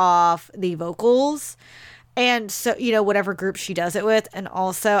play off the vocals. And so, whatever group she does it with. And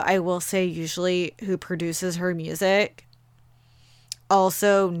also, I will say usually who produces her music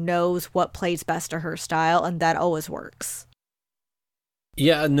also knows what plays best to her style. And that always works.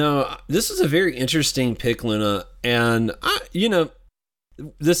 Yeah, no, this is a very interesting pick, Luna. And,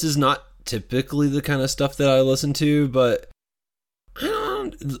 this is not typically the kind of stuff that I listen to, but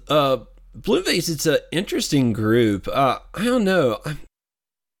Bloomface, it's an interesting group. I don't know.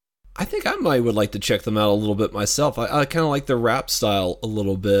 I think I would like to check them out a little bit myself. I kind of like the rap style a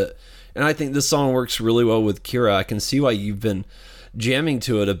little bit. And I think this song works really well with Kira. I can see why you've been jamming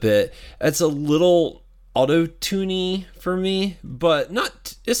to it a bit. It's a little auto-tuney for me, but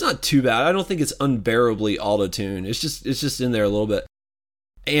it's not too bad. I don't think it's unbearably auto-tuned. It's just in there a little bit.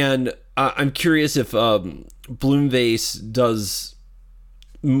 And I'm curious if Bloomvase does,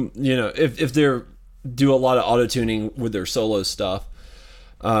 if they're do a lot of auto-tuning with their solo stuff.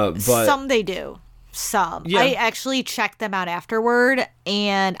 But some they do. Some. Yeah. I actually checked them out afterward,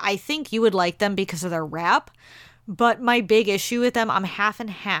 and I think you would like them because of their rap. But my big issue with them, I'm half and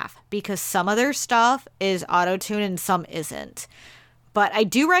half, because some of their stuff is auto-tune and some isn't. But I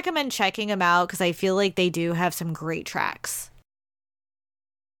do recommend checking them out because I feel like they do have some great tracks.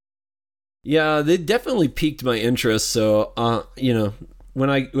 Yeah, they definitely piqued my interest. So, when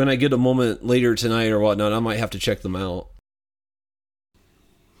I get a moment later tonight or whatnot, I might have to check them out.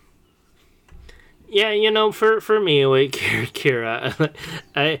 Yeah, for me, wait, Kira,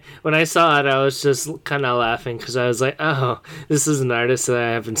 when I saw it, I was just kind of laughing because I was like, oh, this is an artist that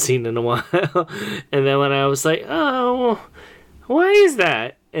I haven't seen in a while. And then when I was like, oh, why is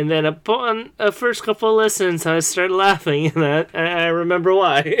that? And then upon a first couple of listens, I started laughing, and I remember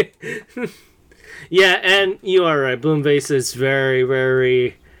why. Yeah, and you are right. Bloomvase is very,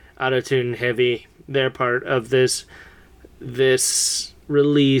 very auto-tune heavy. They're part of this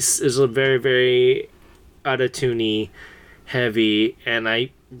release is a very, very auto-tuney heavy, and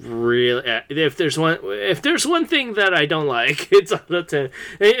I really, if there's one thing that I don't like, it's auto-tune.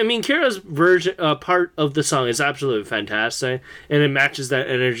 I mean, Kira's version part of the song is absolutely fantastic, and it matches that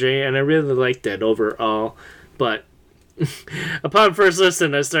energy, and I really liked it overall. But upon first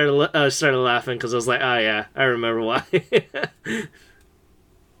listen, I started laughing because I was like, oh yeah, I remember why.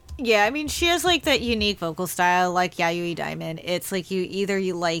 Yeah, I mean, she has, like, that unique vocal style, like Yayoi Diamond. It's, like,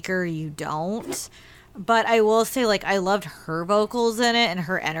 you like her or you don't. But I will say, like, I loved her vocals in it and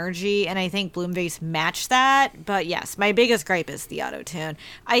her energy, and I think Bloomvase matched that. But, yes, my biggest gripe is the auto-tune.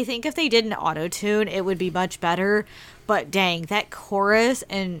 I think if they did an auto-tune, it would be much better. But, dang, that chorus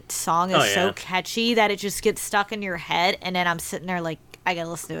and song is so catchy that it just gets stuck in your head, and then I'm sitting there like, I gotta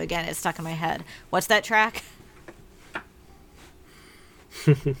listen to it again. It's stuck in my head. What's that track?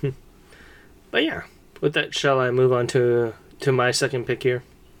 But yeah, with that, shall I move on to my second pick here?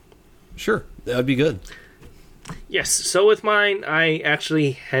 Sure, that'd be good. Yes, so with mine, I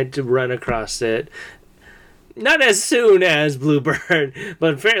actually had to run across it. Not as soon as Bluebird,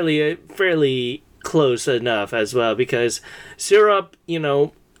 but fairly close enough as well, because Syrup,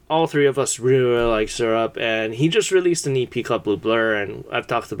 all three of us really like Syrup, and he just released an EP called Blue Blur, and I've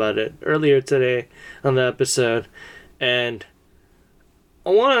talked about it earlier today on the episode, and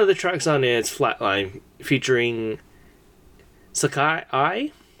one of the tracks on it is Flatline, featuring Sakai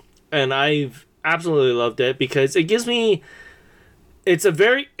Ai, and I've absolutely loved it because it gives me... It's a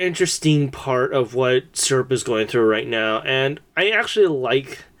very interesting part of what Syrup is going through right now, and I actually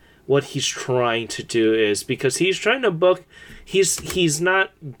like what he's trying to do is because he's trying to book... He's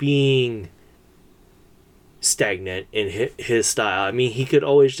not being stagnant in his style. I mean, he could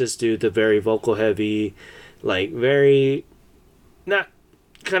always just do the very vocal heavy, like very... not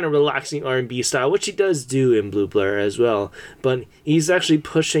kind of relaxing R&B style, which he does do in Blue Blur as well, but he's actually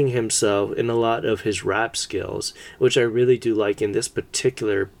pushing himself in a lot of his rap skills, which I really do like in this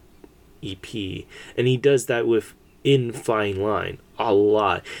particular EP, and he does that with In Fine Line a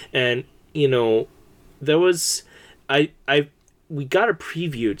lot. And there was we got a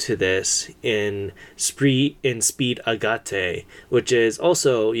preview to this in Speed Agate, which is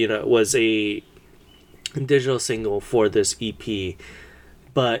also was a digital single for this EP.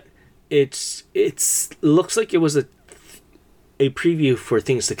 But it's looks like it was a preview for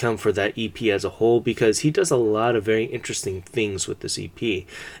things to come for that EP as a whole, because he does a lot of very interesting things with this EP,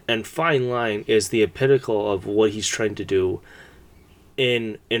 and Fine Line is the epitome of what he's trying to do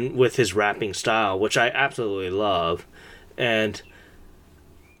in with his rapping style, which I absolutely love. And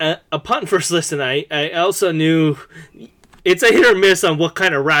upon first listen, I also knew it's a hit or miss on what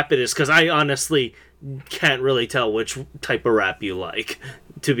kind of rap it is, because I honestly can't really tell which type of rap you like,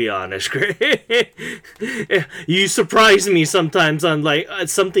 to be honest. You surprise me sometimes on like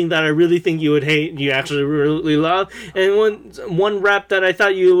something that I really think you would hate, you actually really love, and one rap that I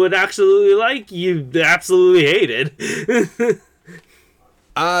thought you would absolutely like, you absolutely hated.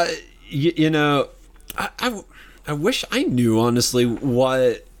 I wish I knew honestly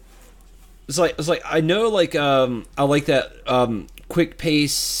what it's like. I know like I like that quick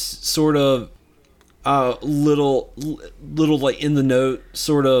pace sort of little like in the note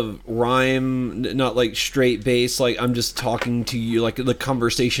sort of rhyme, not like straight bass, like I'm just talking to you, like the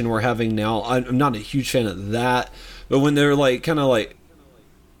conversation we're having now. I'm not a huge fan of that, but when they're like kind of like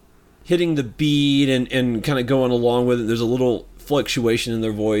hitting the beat and kind of going along with it, there's a little fluctuation in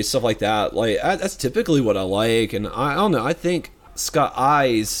their voice, stuff like that. Like that's typically what I like, and I don't know. I think Scott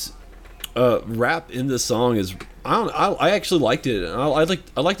I's rap in this song is I actually liked it.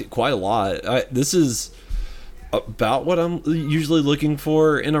 I liked it quite a lot. This is about what I'm usually looking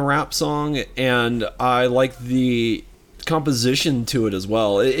for in a rap song, and I like the composition to it as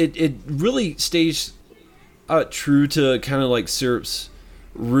well. It really stays true to kind of like Syrup's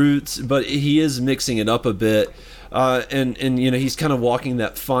roots, but he is mixing it up a bit, and he's kind of walking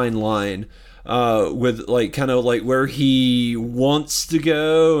that fine line with like kind of like where he wants to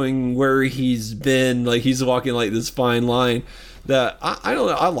go and where he's been. Like he's walking like this fine line that I don't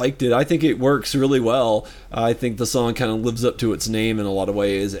know, I liked it. I think it works really well. I think the song kind of lives up to its name in a lot of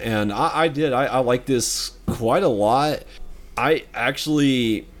ways, and I like this quite a lot. I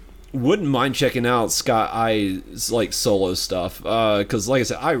actually wouldn't mind checking out Scott I's like solo stuff, because like I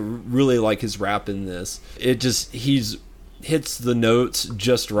said, I really like his rap in this. He's hits the notes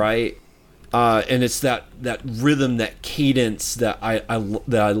just right, and it's that rhythm, that cadence that I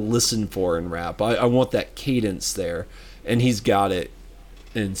listen for in rap. I want that cadence there, and he's got it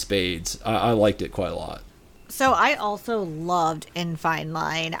in spades. I liked it quite a lot. So I also loved In Fine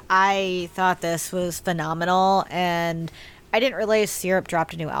Line. I thought this was phenomenal, and I didn't realize Syrup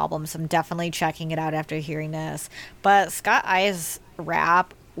dropped a new album, so I'm definitely checking it out after hearing this. But Scott I's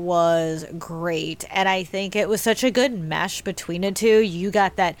rap was great, and I think it was such a good mesh between the two. You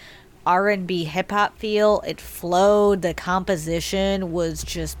got that R&B hip-hop feel. It flowed. The composition was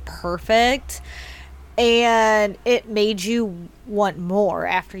just perfect, and it made you want more.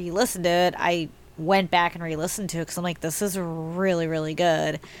 After you listened to it, I went back and re-listened to it because I'm like, this is really, really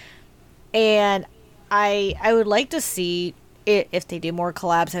good. And I would like to see it, if they do more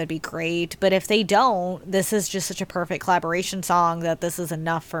collabs, that would be great. But if they don't, this is just such a perfect collaboration song that this is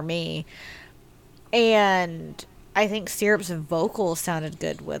enough for me. And I think Syrup's vocals sounded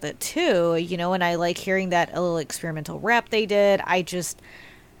good with it too, and I like hearing that a little experimental rap they did.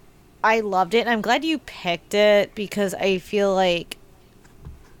 I loved it, and I'm glad you picked it, because I feel like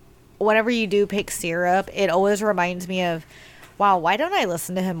whenever you do pick Syrup, it always reminds me of, wow, why don't I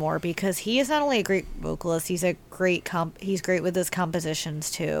listen to him more? Because he is not only a great vocalist, he's he's great with his compositions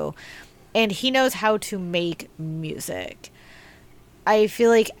too, and he knows how to make music. I feel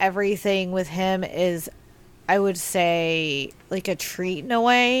like everything with him is, I would say, like a treat in a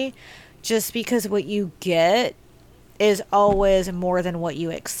way, just because what you get is always more than what you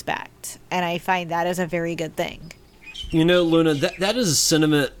expect, and I find that is a very good thing. Luna, that is a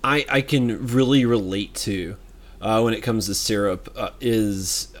sentiment I can really relate to when it comes to Syrup,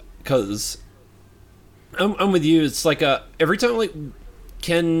 is because I'm with you. It's like every time like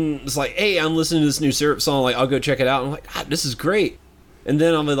Ken is like, hey, I'm listening to this new Syrup song, like I'll go check it out, and I'm like, this is great, and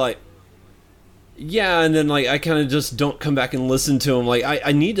then I'll be like, yeah, and then like I kind of just don't come back and listen to him. Like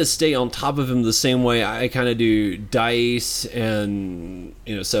I need to stay on top of him the same way I kind of do Dice and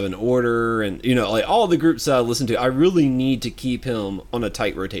Seven Order and like all the groups that I listen to. I really need to keep him on a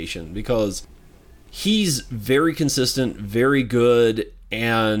tight rotation because he's very consistent, very good,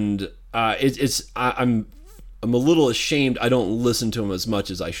 and I'm a little ashamed I don't listen to him as much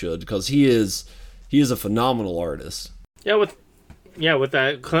as I should, because he is a phenomenal artist. With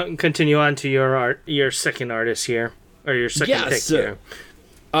that, continue on to your second artist here, or your second pick here.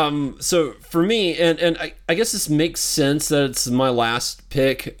 So for me, and I guess this makes sense that it's my last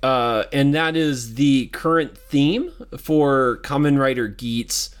pick, and that is the current theme for Kamen Rider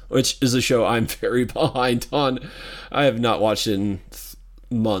Geats, which is a show I'm very behind on. I have not watched it in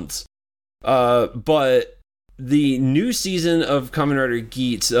months. But the new season of Kamen Rider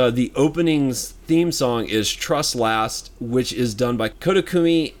Geats, the opening's theme song is Trust Last, which is done by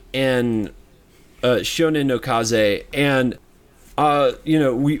Kodakumi and Shonen no Kaze. And,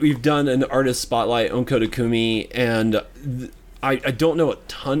 we've done an artist spotlight on Kodakumi, and I don't know a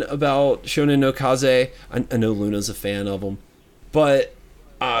ton about Shonen no Kaze. I know Luna's a fan of them. But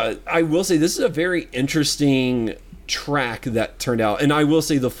I will say this is a very interesting track that turned out, and I will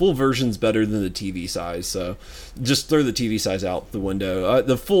say the full version's better than the TV size, so just throw the TV size out the window.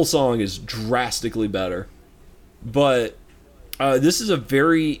 The full song is drastically better, but this is a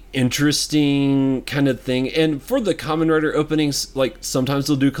very interesting kind of thing. And for the Kamen Rider openings, like sometimes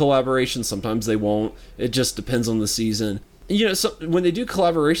they'll do collaborations, sometimes they won't. It just depends on the season. So when they do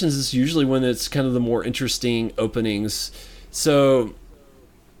collaborations, it's usually when it's kind of the more interesting openings. So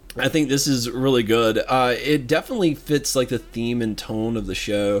I think this is really good. It definitely fits like the theme and tone of the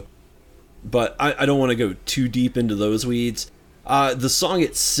show, but I don't want to go too deep into those weeds. The song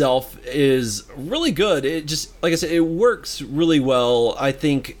itself is really good. It just, like I said, it works really well. I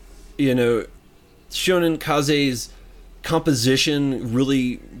think, Shonen Kaze's composition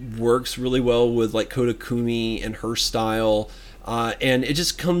really works really well with like Kotakumi and her style, and it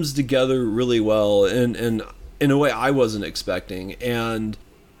just comes together really well, and in a way I wasn't expecting, and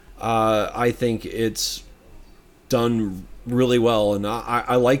I think it's done really well, and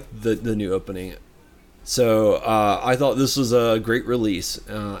I like the new opening. So I thought this was a great release,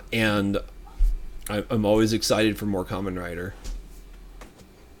 and I'm always excited for more Kamen Rider.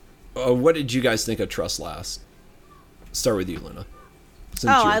 What did you guys think of Trust Last? Start with you, Luna. Since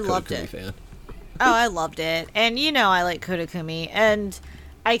you're I a loved Kotakumi it. fan. Oh, I loved it. And I like Kotakumi, and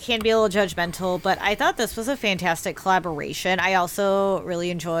I can be a little judgmental, but I thought this was a fantastic collaboration. I also really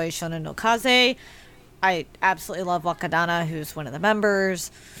enjoy Shonen no Kaze. I absolutely love Wakadana, who's one of the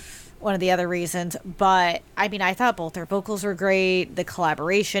members, one of the other reasons. But, I mean, I thought both their vocals were great. The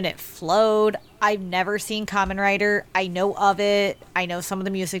collaboration, it flowed. I've never seen Kamen Rider. I know of it. I know some of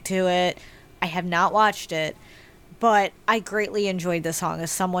the music to it. I have not watched it. But I greatly enjoyed the song.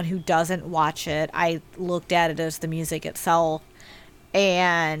 As someone who doesn't watch it, I looked at it as the music itself.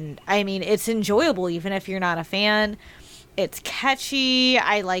 And, I mean, it's enjoyable even if you're not a fan. It's catchy.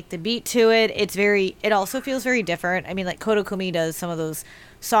 I like the beat to it. It also feels very different. I mean, like, Kotakumi does some of those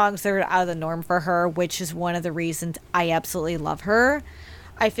songs that are out of the norm for her, which is one of the reasons I absolutely love her.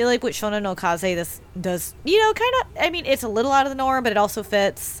 I feel like with Shonen no Kaze, this does, kind of, I mean, it's a little out of the norm, but it also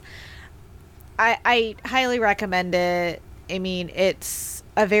fits. I highly recommend it. I mean, it's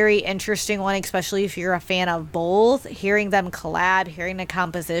a very interesting one, especially if you're a fan of both. Hearing them collab, hearing the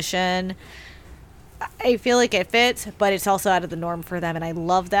composition, I feel like it fits, but it's also out of the norm for them, and I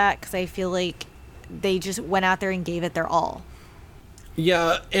love that because I feel like they just went out there and gave it their all.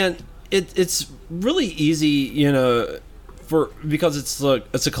 Yeah, and it's really easy, because it's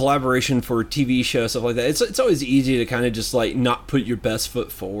a collaboration for TV show, stuff like that. It's always easy to kind of just like not put your best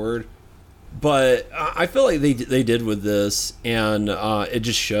foot forward. But I feel like they did with this, and it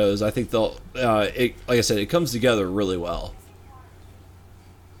just shows. I think they'll, like I said, it comes together really well.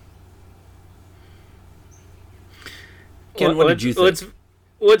 Ken, what did you think?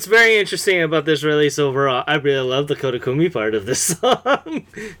 What's very interesting about this release overall, I really love the Kotakumi part of this song.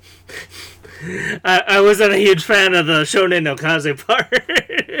 I wasn't a huge fan of the Shonen no Kaze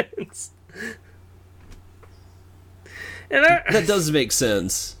parts. And that does make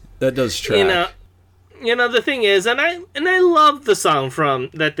sense. That does track. The thing is, and I love the song from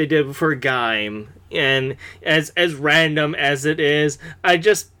that they did for Gaim, and as random as it is, I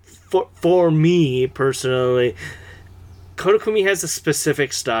just for me personally, Kotakumi has a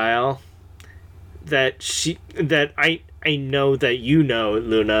specific style that I know that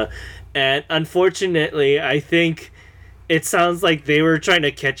Luna, and unfortunately, I think it sounds like they were trying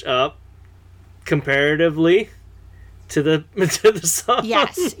to catch up comparatively to the song.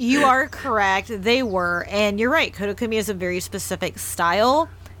 Yes, you are correct. They were, and you're right. Kotakumi has a very specific style,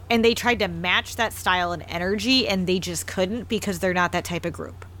 and they tried to match that style and energy, and they just couldn't because they're not that type of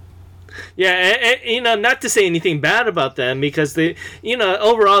group. Yeah, and not to say anything bad about them, because they,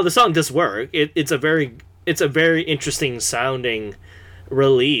 overall the song does work. It's a very interesting sounding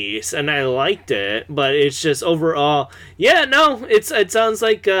release, and I liked it, but it's just overall, it sounds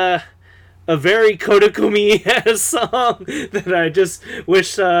like a very Kotakumi song that I just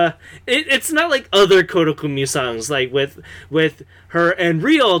wish it's not like other Kotakumi songs, like with her and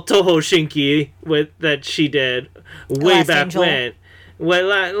real Toho Shinki that she did way Last back Angel. when.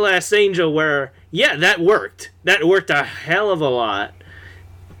 Well, Last Angel, where that worked a hell of a lot.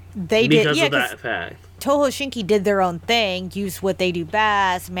 They did, because yeah, of that fact. Toho Shinki did their own thing, used what they do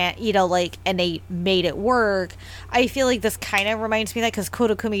best, and they made it work. I feel like this kind of reminds me of that because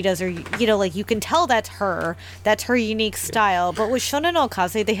Kotakumi does her, you can tell that's her unique style. But with Shonen no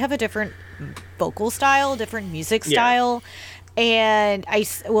Kaze, they have a different vocal style, different music style. And I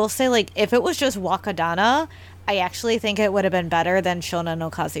will say, like, if it was just Wakadana, I actually think it would have been better than Shonen no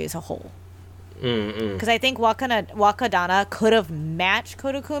Kaze as a whole. Because I think Wakadana could have matched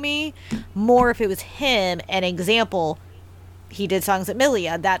Kotakumi more if it was him. An example, he did songs at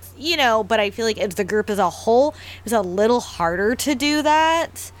Milia. That's, but I feel like as the group as a whole, it was a little harder to do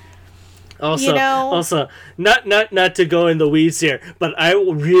that. Also, not to go in the weeds here, but I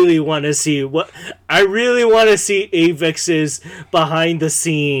really want to see Avex's behind the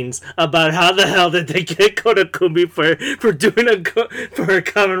scenes about how the hell did they get Kotakumi for doing a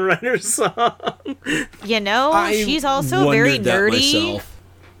Kamen Rider song. She's also very nerdy. Myself.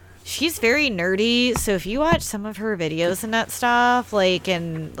 She's very nerdy, so if you watch some of her videos and that stuff,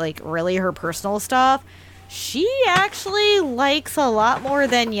 and really her personal stuff, she actually likes a lot more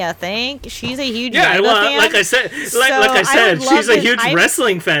than you think. She's a huge Yeah, Yaiba well, fan. like I said, would love she's a to- huge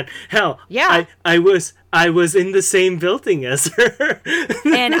wrestling fan. Hell, Yeah. I was in the same building as her.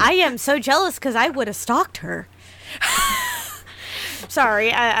 And I am so jealous because I would have stalked her.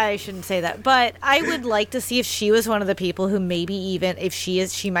 Sorry, I shouldn't say that. But I would like to see if she was one of the people who maybe even if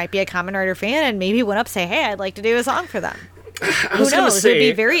she might be a Kamen Rider fan and maybe went up and say, hey, I'd like to do a song for them. Who knows? It'd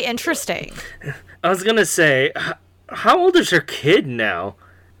be very interesting. I was gonna say, how old is her kid now?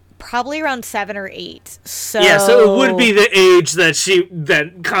 Probably around 7 or 8. So Yeah, so it would be the age that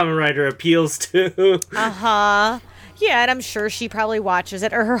Kamen Rider appeals to. Yeah, and I'm sure she probably watches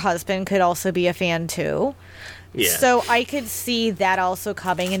it, or her husband could also be a fan too. Yeah. So I could see that also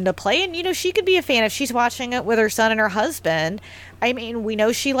coming into play. And, she could be a fan if she's watching it with her son and her husband. I mean, we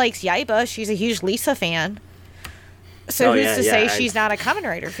know she likes Yaiba. She's a huge Lisa fan. So who's to say she's not a Kamen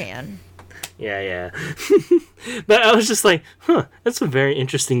Rider fan? Yeah. But I was just like, that's a very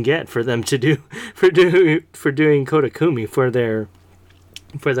interesting get for them to do for doing Kotakumi for their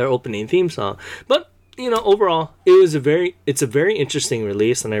opening theme song. But overall, it's a very interesting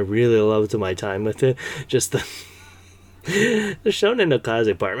release, and I really loved my time with it. Just the Shonen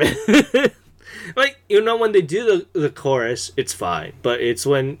Akaze part, man. Like, when they do the chorus, it's fine. But it's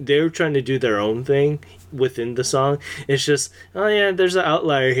when they're trying to do their own thing within the song, it's just, oh yeah, there's an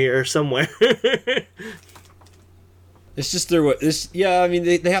outlier here somewhere. It's just their way. I mean,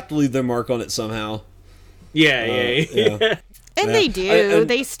 they have to leave their mark on it somehow. Yeah. And they do.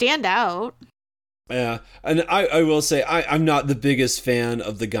 They stand out. Yeah, and I will say I'm not the biggest fan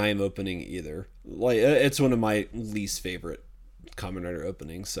of the Gaim opening either. Like, it's one of my least favorite Kamen Rider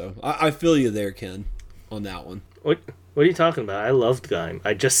openings. So I feel you there, Ken, on that one. What are you talking about? I loved Gaim.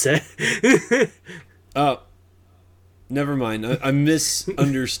 I just said. Oh, never mind. I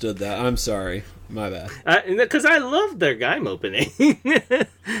misunderstood that. I'm sorry. My bad. Because I loved their Gaim opening.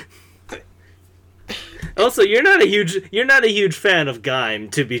 Also, you're not a huge fan of Gaim,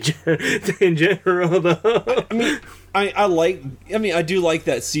 to be in general, though. I do like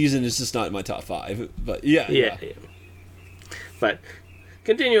that season. It's just not in my top 5. But yeah. But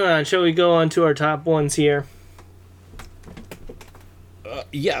continue on. Shall we go on to our top ones here?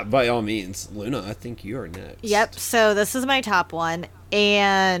 Yeah, by all means. Luna, I think you are next. Yep, so this is my top one,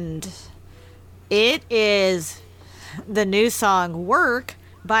 and it is the new song Work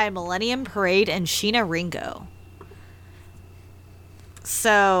by Millennium Parade and Sheena Ringo.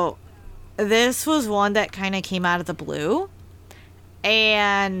 So this was one that kind of came out of the blue,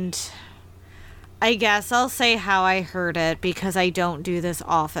 and I guess I'll say how I heard it because I don't do this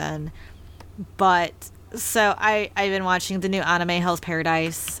often. But so I've been watching the new anime Hell's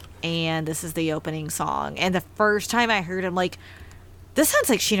Paradise, and this is the opening song. And the first time I heard it, I'm like, this sounds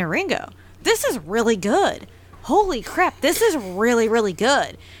like Sheena Ringo. This is really good. Holy crap, this is really, really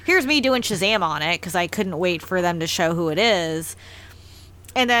good. Here's me doing Shazam on it because I couldn't wait for them to show who it is.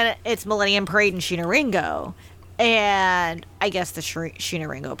 And then it's Millennium Parade and Sheena Ringo. And I guess the Sheena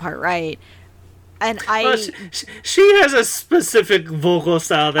Ringo part, right? And she has a specific vocal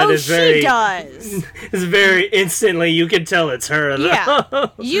style that is very... she does. It's very instantly, you can tell it's her, though. Yeah,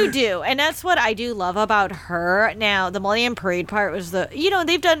 you do. And that's what I do love about her. Now, the Millennium Parade part was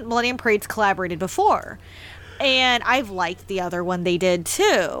they've done Millennium Parades collaborated before. And I've liked the other one they did,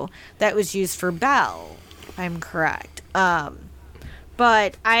 too. That was used for Belle, if I'm correct.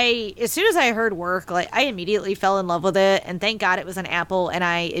 But as soon as I heard Work, I immediately fell in love with it, and thank God it was on Apple, and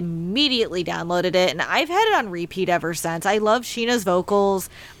I immediately downloaded it, and I've had it on repeat ever since. I love Sheena's vocals.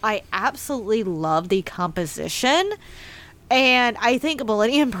 I absolutely love the composition, and I think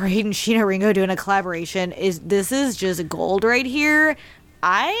Millennium Parade and Sheena Ringo doing a collaboration this is just gold right here.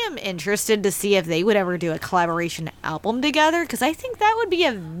 I am interested to see if they would ever do a collaboration album together, because I think that would be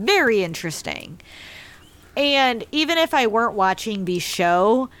a very interesting. And even if I weren't watching the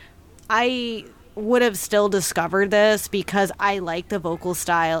show, I would have still discovered this because I like the vocal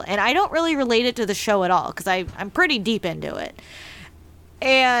style. And I don't really relate it to the show at all because I'm pretty deep into it.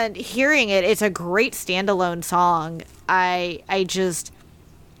 And hearing it, it's a great standalone song. And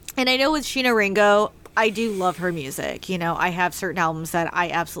I know with Sheena Ringo, I do love her music. I have certain albums that I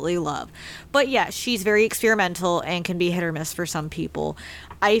absolutely love. But yeah, she's very experimental and can be hit or miss for some people.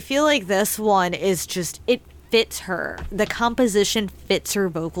 I feel like this one is just, it fits her. The composition fits her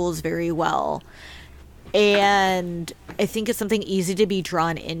vocals very well. And I think it's something easy to be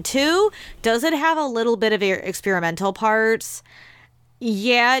drawn into. Does it have a little bit of experimental parts?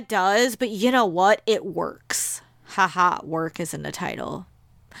 Yeah, it does. But you know what? It works. Haha, work is in the title.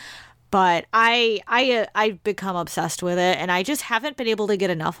 But I've become obsessed with it, and I just haven't been able to get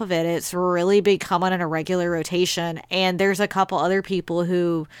enough of it. It's really become on a regular rotation, and there's a couple other people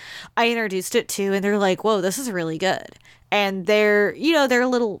who I introduced it to, and they're like, "Whoa, this is really good." And they're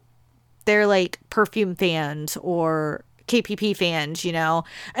like Perfume fans or KPP fans, and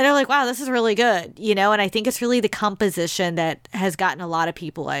they're like, "Wow, this is really good," And I think it's really the composition that has gotten a lot of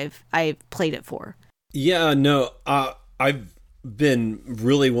people I've played it for. Yeah, no, I've been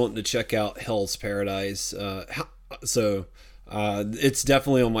really wanting to check out Hell's Paradise. So it's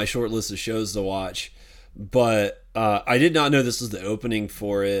definitely on my short list of shows to watch. But I did not know this was the opening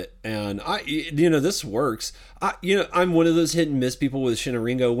for it, and this works. I'm one of those hit and miss people with Sheena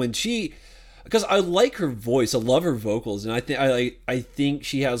Ringo because I like her voice, I love her vocals, and I think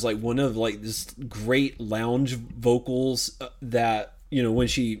she has like one of like this great lounge vocals that when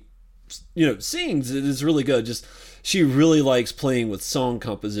she sings, it is really good. Just she really likes playing with song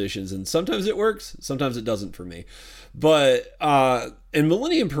compositions, and sometimes it works, sometimes it doesn't for me. But and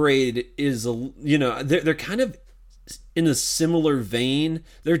Millennium Parade is they're kind of in a similar vein.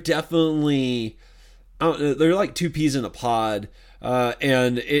 They're definitely they're like two peas in a pod,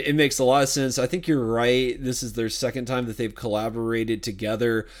 and it makes a lot of sense. I think you're right. This is their second time that they've collaborated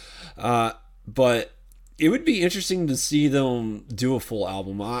together, but it would be interesting to see them do a full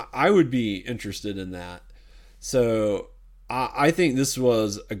album. I would be interested in that. So I think this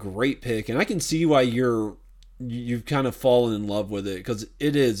was a great pick, and I can see why you've kind of fallen in love with it, because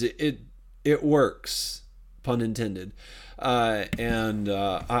it works, pun intended. And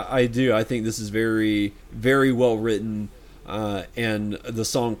I do. I think this is very, very well written, and the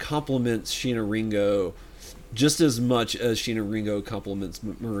song complements Sheena Ringo just as much as Sheena Ringo complements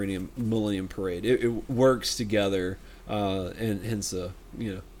Millennium Parade. It works together, and hence the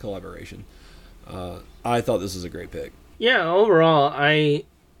collaboration. I thought this was a great pick. Yeah, overall, I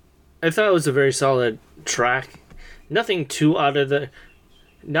thought it was a very solid track. Nothing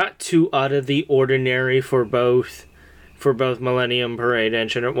not too out of the ordinary for both Millennium Parade and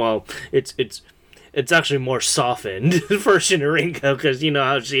Sheena. Well, it's actually more softened for Sheena Ringo, because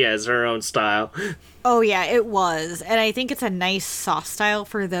how she has her own style. Oh yeah, it was, and I think it's a nice soft style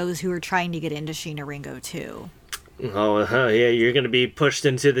for those who are trying to get into Sheena Ringo too. Oh, yeah, you're going to be pushed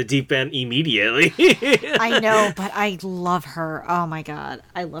into the deep end immediately. I know, but I love her. Oh my god,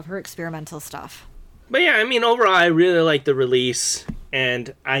 I love her experimental stuff. But yeah, overall, I really like the release,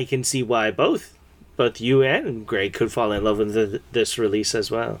 and I can see why both you and Greg could fall in love with this release as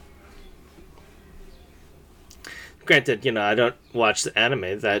well. Granted, I don't watch the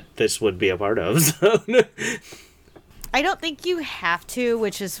anime that this would be a part of, so... I don't think you have to,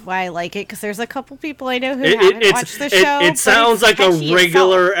 which is why I like it, because there's a couple people I know who haven't watched the show. It sounds like a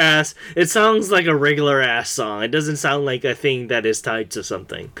regular ass. It sounds like a regular ass song. It doesn't sound like a thing that is tied to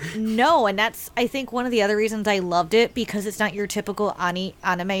something. No, and that's, I think, one of the other reasons I loved it, because it's not your typical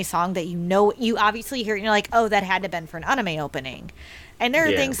anime song that you obviously hear it and you're like, oh, that had to have been for an anime opening. And there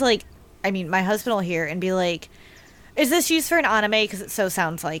are things like, my husband will hear it and be like, is this used for an anime? Because it so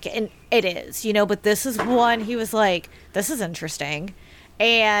sounds like it. And it is, but this is one he was like, this is interesting.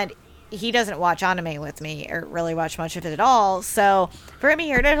 And he doesn't watch anime with me or really watch much of it at all. So for him to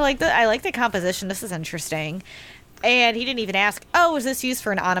hear it, I like the composition. This is interesting. And he didn't even ask, oh, is this used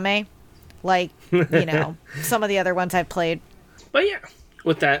for an anime? Like, some of the other ones I've played. But yeah,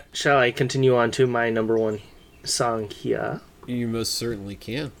 with that, shall I continue on to my number one song here? You most certainly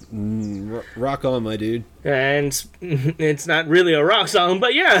can. Rock on, my dude. And it's not really a rock song,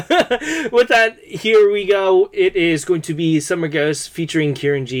 but yeah. With that, here we go. It is going to be Summer Ghost featuring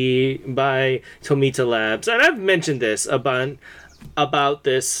Kiranji by Tomita Labs. And I've mentioned this about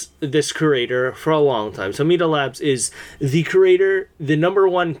this creator for a long time. Tomita Labs is the creator, the number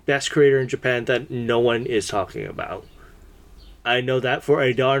one best creator in Japan that no one is talking about. I know that for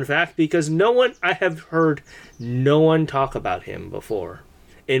a darn fact, because I have heard no one talk about him before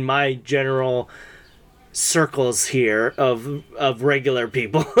in my general circles here of regular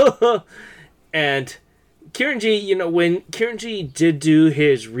people. And Kiranji, when Kiranji did do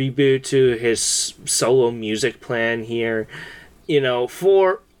his reboot to his solo music plan here,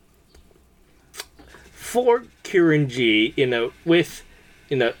 for Kiranji,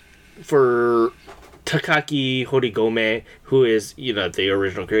 for Takaki Horigome, who is, the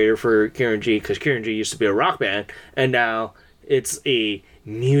original creator for Kiranji, because Kiranji used to be a rock band, and now it's a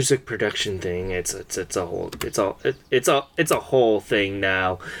music production thing. It's a whole thing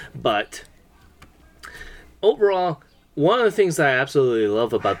now. But overall, one of the things that I absolutely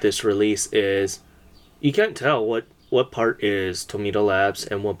love about this release is you can't tell what part is Tomita Labs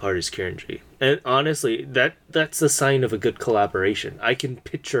and what part is Kiranji. And honestly, that's the sign of a good collaboration. I can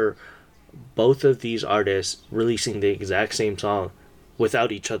picture both of these artists releasing the exact same song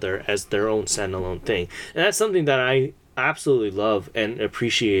without each other as their own standalone thing. And that's something that I absolutely love and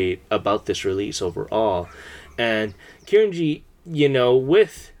appreciate about this release overall. And Kiranji, you know,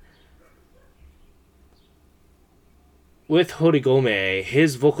 with Horigome,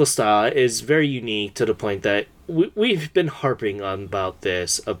 his vocal style is very unique to the point that we've been harping on about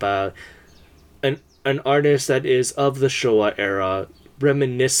this, about an artist that is of the Showa era,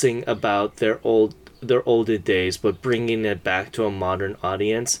 reminiscing about their older days, but bringing it back to a modern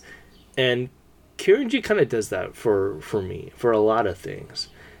audience. And Kiranji kind of does that for me, for a lot of things.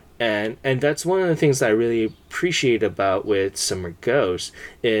 And that's one of the things that I really appreciate about with Summer Ghost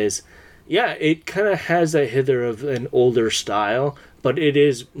is, yeah, it kind of has that hither of an older style, but it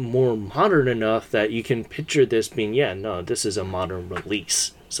is more modern enough that you can picture this being, yeah, no, this is a modern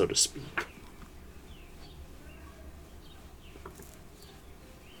release, so to speak.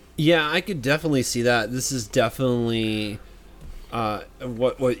 Yeah, I could definitely see that. This is definitely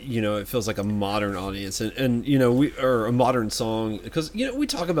what you know, it feels like a modern audience, and you know, or a modern song, because you know, we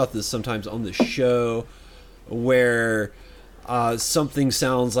talk about this sometimes on the show where something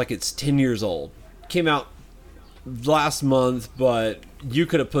sounds like it's 10 years old, came out last month, but you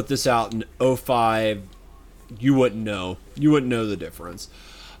could have put this out in 2005, you wouldn't know the difference.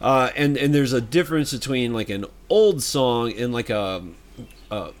 And there's a difference between like an old song and like a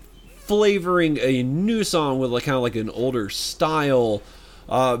flavoring a new song with like kind of like an older style,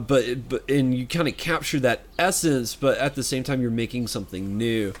 but and you kind of capture that essence, but at the same time you're making something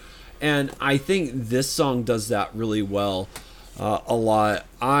new. And I think this song does that really well, a lot.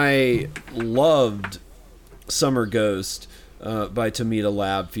 I loved Summer Ghost by Tomita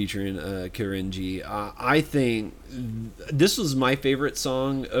Lab featuring Kiranji. I think this was my favorite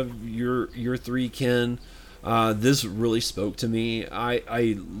song of your three, Ken. This really spoke to me.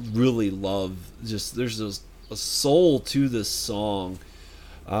 I really love just, there's a soul to this song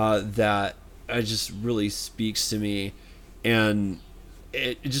that I just really speaks to me, and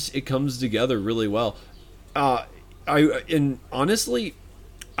it comes together really well. And honestly,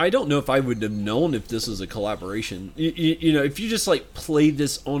 I don't know if I would have known if this was a collaboration. You know, if you just like played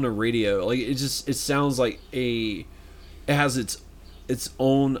this on a radio, like it sounds like it has its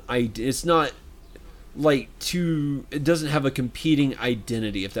own idea. It's not like it doesn't have a competing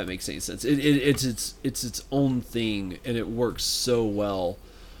identity, if that makes any sense. It's its own thing, and it works so well.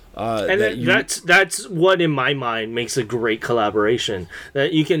 And that's what in my mind makes a great collaboration,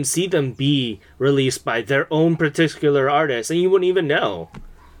 that you can see them be released by their own particular artist and you wouldn't even know.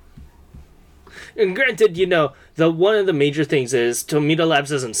 And granted, you know, one of the major things is Tomita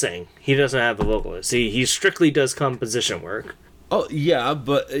Labs doesn't sing. He doesn't have a vocalist. He strictly does composition work. Oh yeah,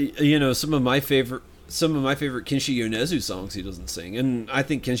 but you know, some of my favorite Kenshi Yonezu songs he doesn't sing, and I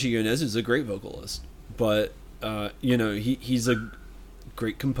think Kenshi Yonezu is a great vocalist. But you know, he's a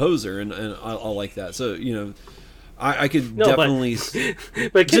great composer, and I like that. So you know, I could definitely.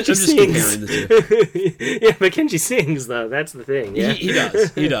 But Kenshi sings. Yeah, but Kenshi sings though. That's the thing. Yeah, he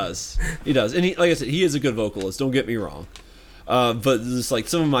does, and like I said, he is a good vocalist. Don't get me wrong. But just like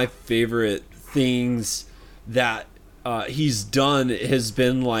some of my favorite things that he's done has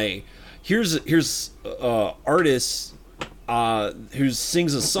been like, here's artist who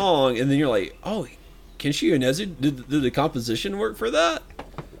sings a song, and then you're like, oh, Kenshi Yonezu did the composition work for that?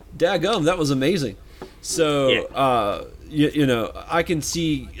 Daggum, that was amazing. So you know, I can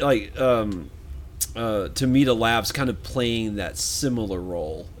see like Tomita Labs kind of playing that similar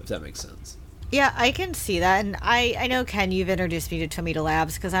role, if that makes sense. Yeah, I can see that, and I know, Ken, you've introduced me to Tomita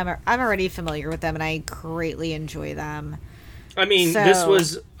Labs because I'm already familiar with them, and I greatly enjoy them. I mean, this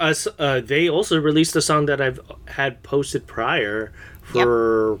was us. They also released a song that I've had posted prior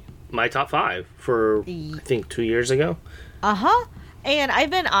for my top 5 for I think 2 years ago. And I've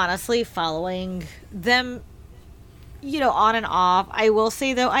been honestly following them, you know, on and off. I will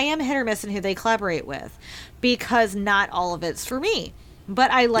say though, I am hit or miss in who they collaborate with, because not all of it's for me. But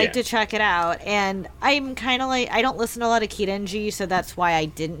I like to check it out, and I'm kind of like, I don't listen to a lot of Kiranji, so that's why I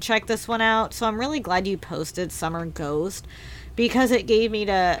didn't check this one out. So I'm really glad you posted Summer Ghost, because it gave me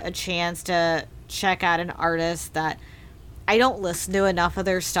a chance to check out an artist that I don't listen to enough of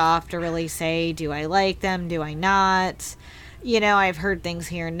their stuff to really say, do I like them, do I not? You know, I've heard things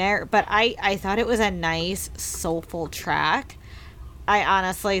here and there, but I thought it was a nice, soulful track. I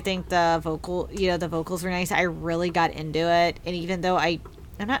honestly think the vocals were nice. I really got into it, and even though I'm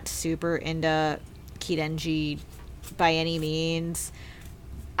not super into Kiranji by any means,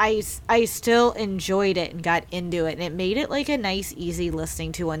 I still enjoyed it and got into it, and it made it like a nice, easy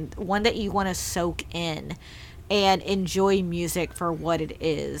listening to one that you want to soak in. and enjoy music for what it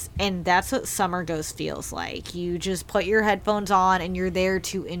is. And that's what Summer Ghost feels like. You just put your headphones on and you're there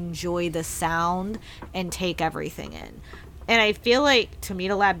to enjoy the sound and take everything in. And I feel like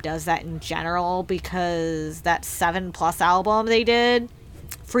Tomato Lab does that in general, because that 7+ album they did,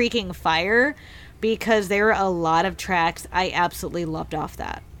 freaking fire, because there were a lot of tracks I absolutely loved off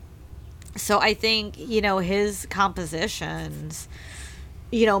that. So I think, his compositions,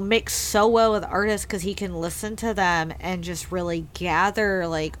 mix so well with artists, because he can listen to them and just really gather,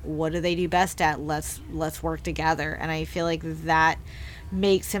 like, what do they do best at? Let's work together. And I feel like that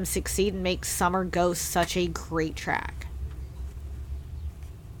makes him succeed and makes Summer Ghost such a great track.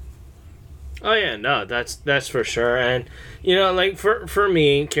 Oh yeah, no, that's for sure. And like for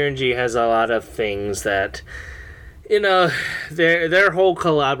me, Kieran G has a lot of things that their whole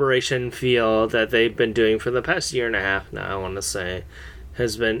collaboration feel that they've been doing for the past year and a half now, I want to say,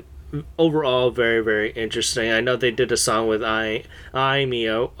 has been overall very, very interesting. I know they did a song with Aimee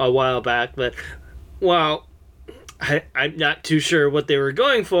a while back, but while I'm not too sure what they were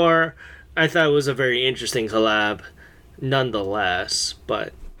going for, I thought it was a very interesting collab nonetheless.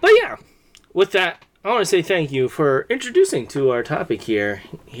 But yeah, with that, I want to say thank you for introducing to our topic here,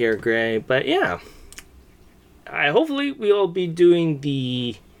 Gray. But yeah, hopefully we'll be doing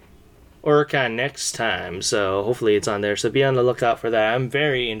the Oricon next time, so hopefully it's on there, so be on the lookout for that. I'm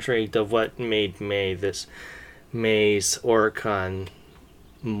very intrigued of what made May's Oricon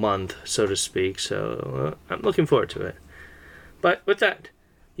month, so to speak, so I'm looking forward to it. But with that,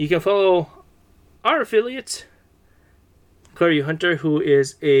 you can follow our affiliate, Kyoryu Hunter, who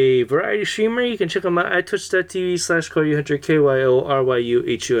is a variety streamer. You can check him out at twitch.tv/KyoryuHunter,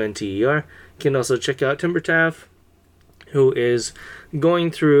 KYORYUHUNTER. You can also check out Timbertaff, who is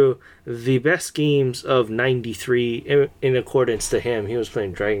going through the best games of 93 in accordance to him. He was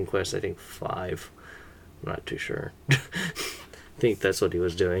playing Dragon Quest, I think, 5. I'm not too sure. I think that's what he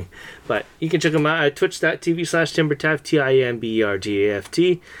was doing. But you can check him out at twitch.tv/Timbertaft, TIMBERGAFT.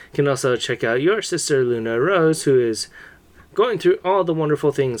 You can also check out your sister, Luna Rose, who is going through all the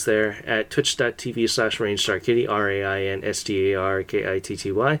wonderful things there at twitch.tv/RainstarKitty, RAINSTARKITTY.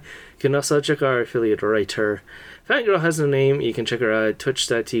 You can also check our affiliate writer, Fangirl Has No Name. You can check her out at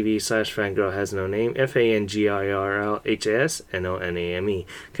twitch.tv/Fangirl Has No Name, FANGIRLHASNONAME. You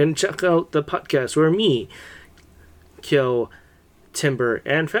can check out the podcast where me, Kyo, Timber,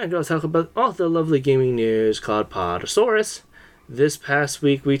 and Fangirl talk about all the lovely gaming news called Podosaurus. This past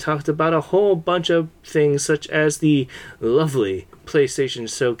week, we talked about a whole bunch of things, such as the lovely PlayStation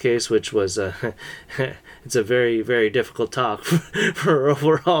Showcase, which was it's a very, very difficult talk for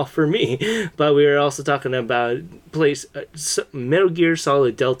overall for me. But we were also talking about Metal Gear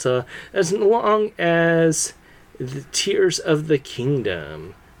Solid Delta, as long as the Tears of the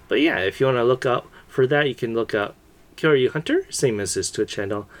Kingdom. But yeah, if you want to look up for that, you can look up Kyoryu Hunter, same as his Twitch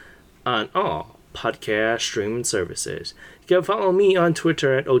channel, on all podcast streaming services. You can follow me on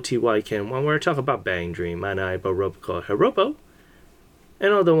Twitter at OTYKen1, where I talk about Bang Dream, Manai, Borobo, Hirobo,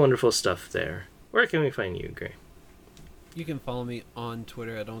 and all the wonderful stuff there. Where can we find you, Gray? You can follow me on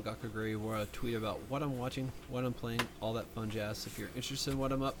Twitter at OngakaGray, where I tweet about what I'm watching, what I'm playing, all that fun jazz. If you're interested in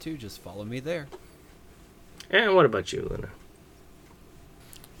what I'm up to, just follow me there. And what about you, Luna?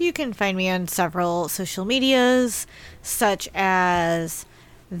 You can find me on several social medias, such as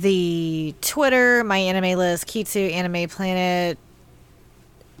the Twitter, my anime list, Kitsu Anime Planet,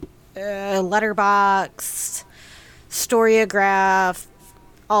 Letterboxd, Storyograph,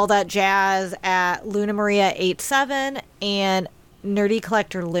 all that jazz at Luna Maria 87, and Nerdy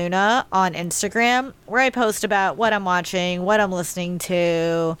Collector Luna on Instagram, where I post about what I'm watching, what I'm listening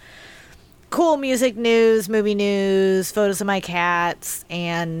to, cool music news, movie news, photos of my cats,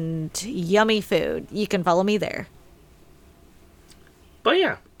 and yummy food. You can follow me there. But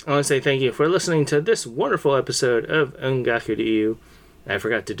yeah, I want to say thank you for listening to this wonderful episode of Ongaku Ryu. I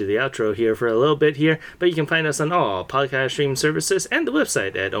forgot to do the outro here for a little bit here, but you can find us on all podcast stream services and the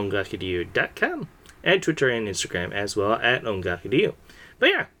website at ongakuryu.com, and Twitter and Instagram as well at ongakuryu. But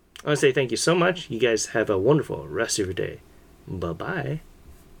yeah, I want to say thank you so much. You guys have a wonderful rest of your day. Bye-bye.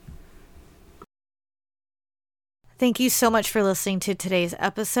 Thank you so much for listening to today's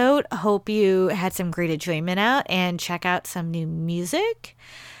episode. Hope you had some great enjoyment out and check out some new music.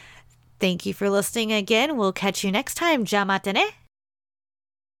 Thank you for listening again. We'll catch you next time. Ja mata ne.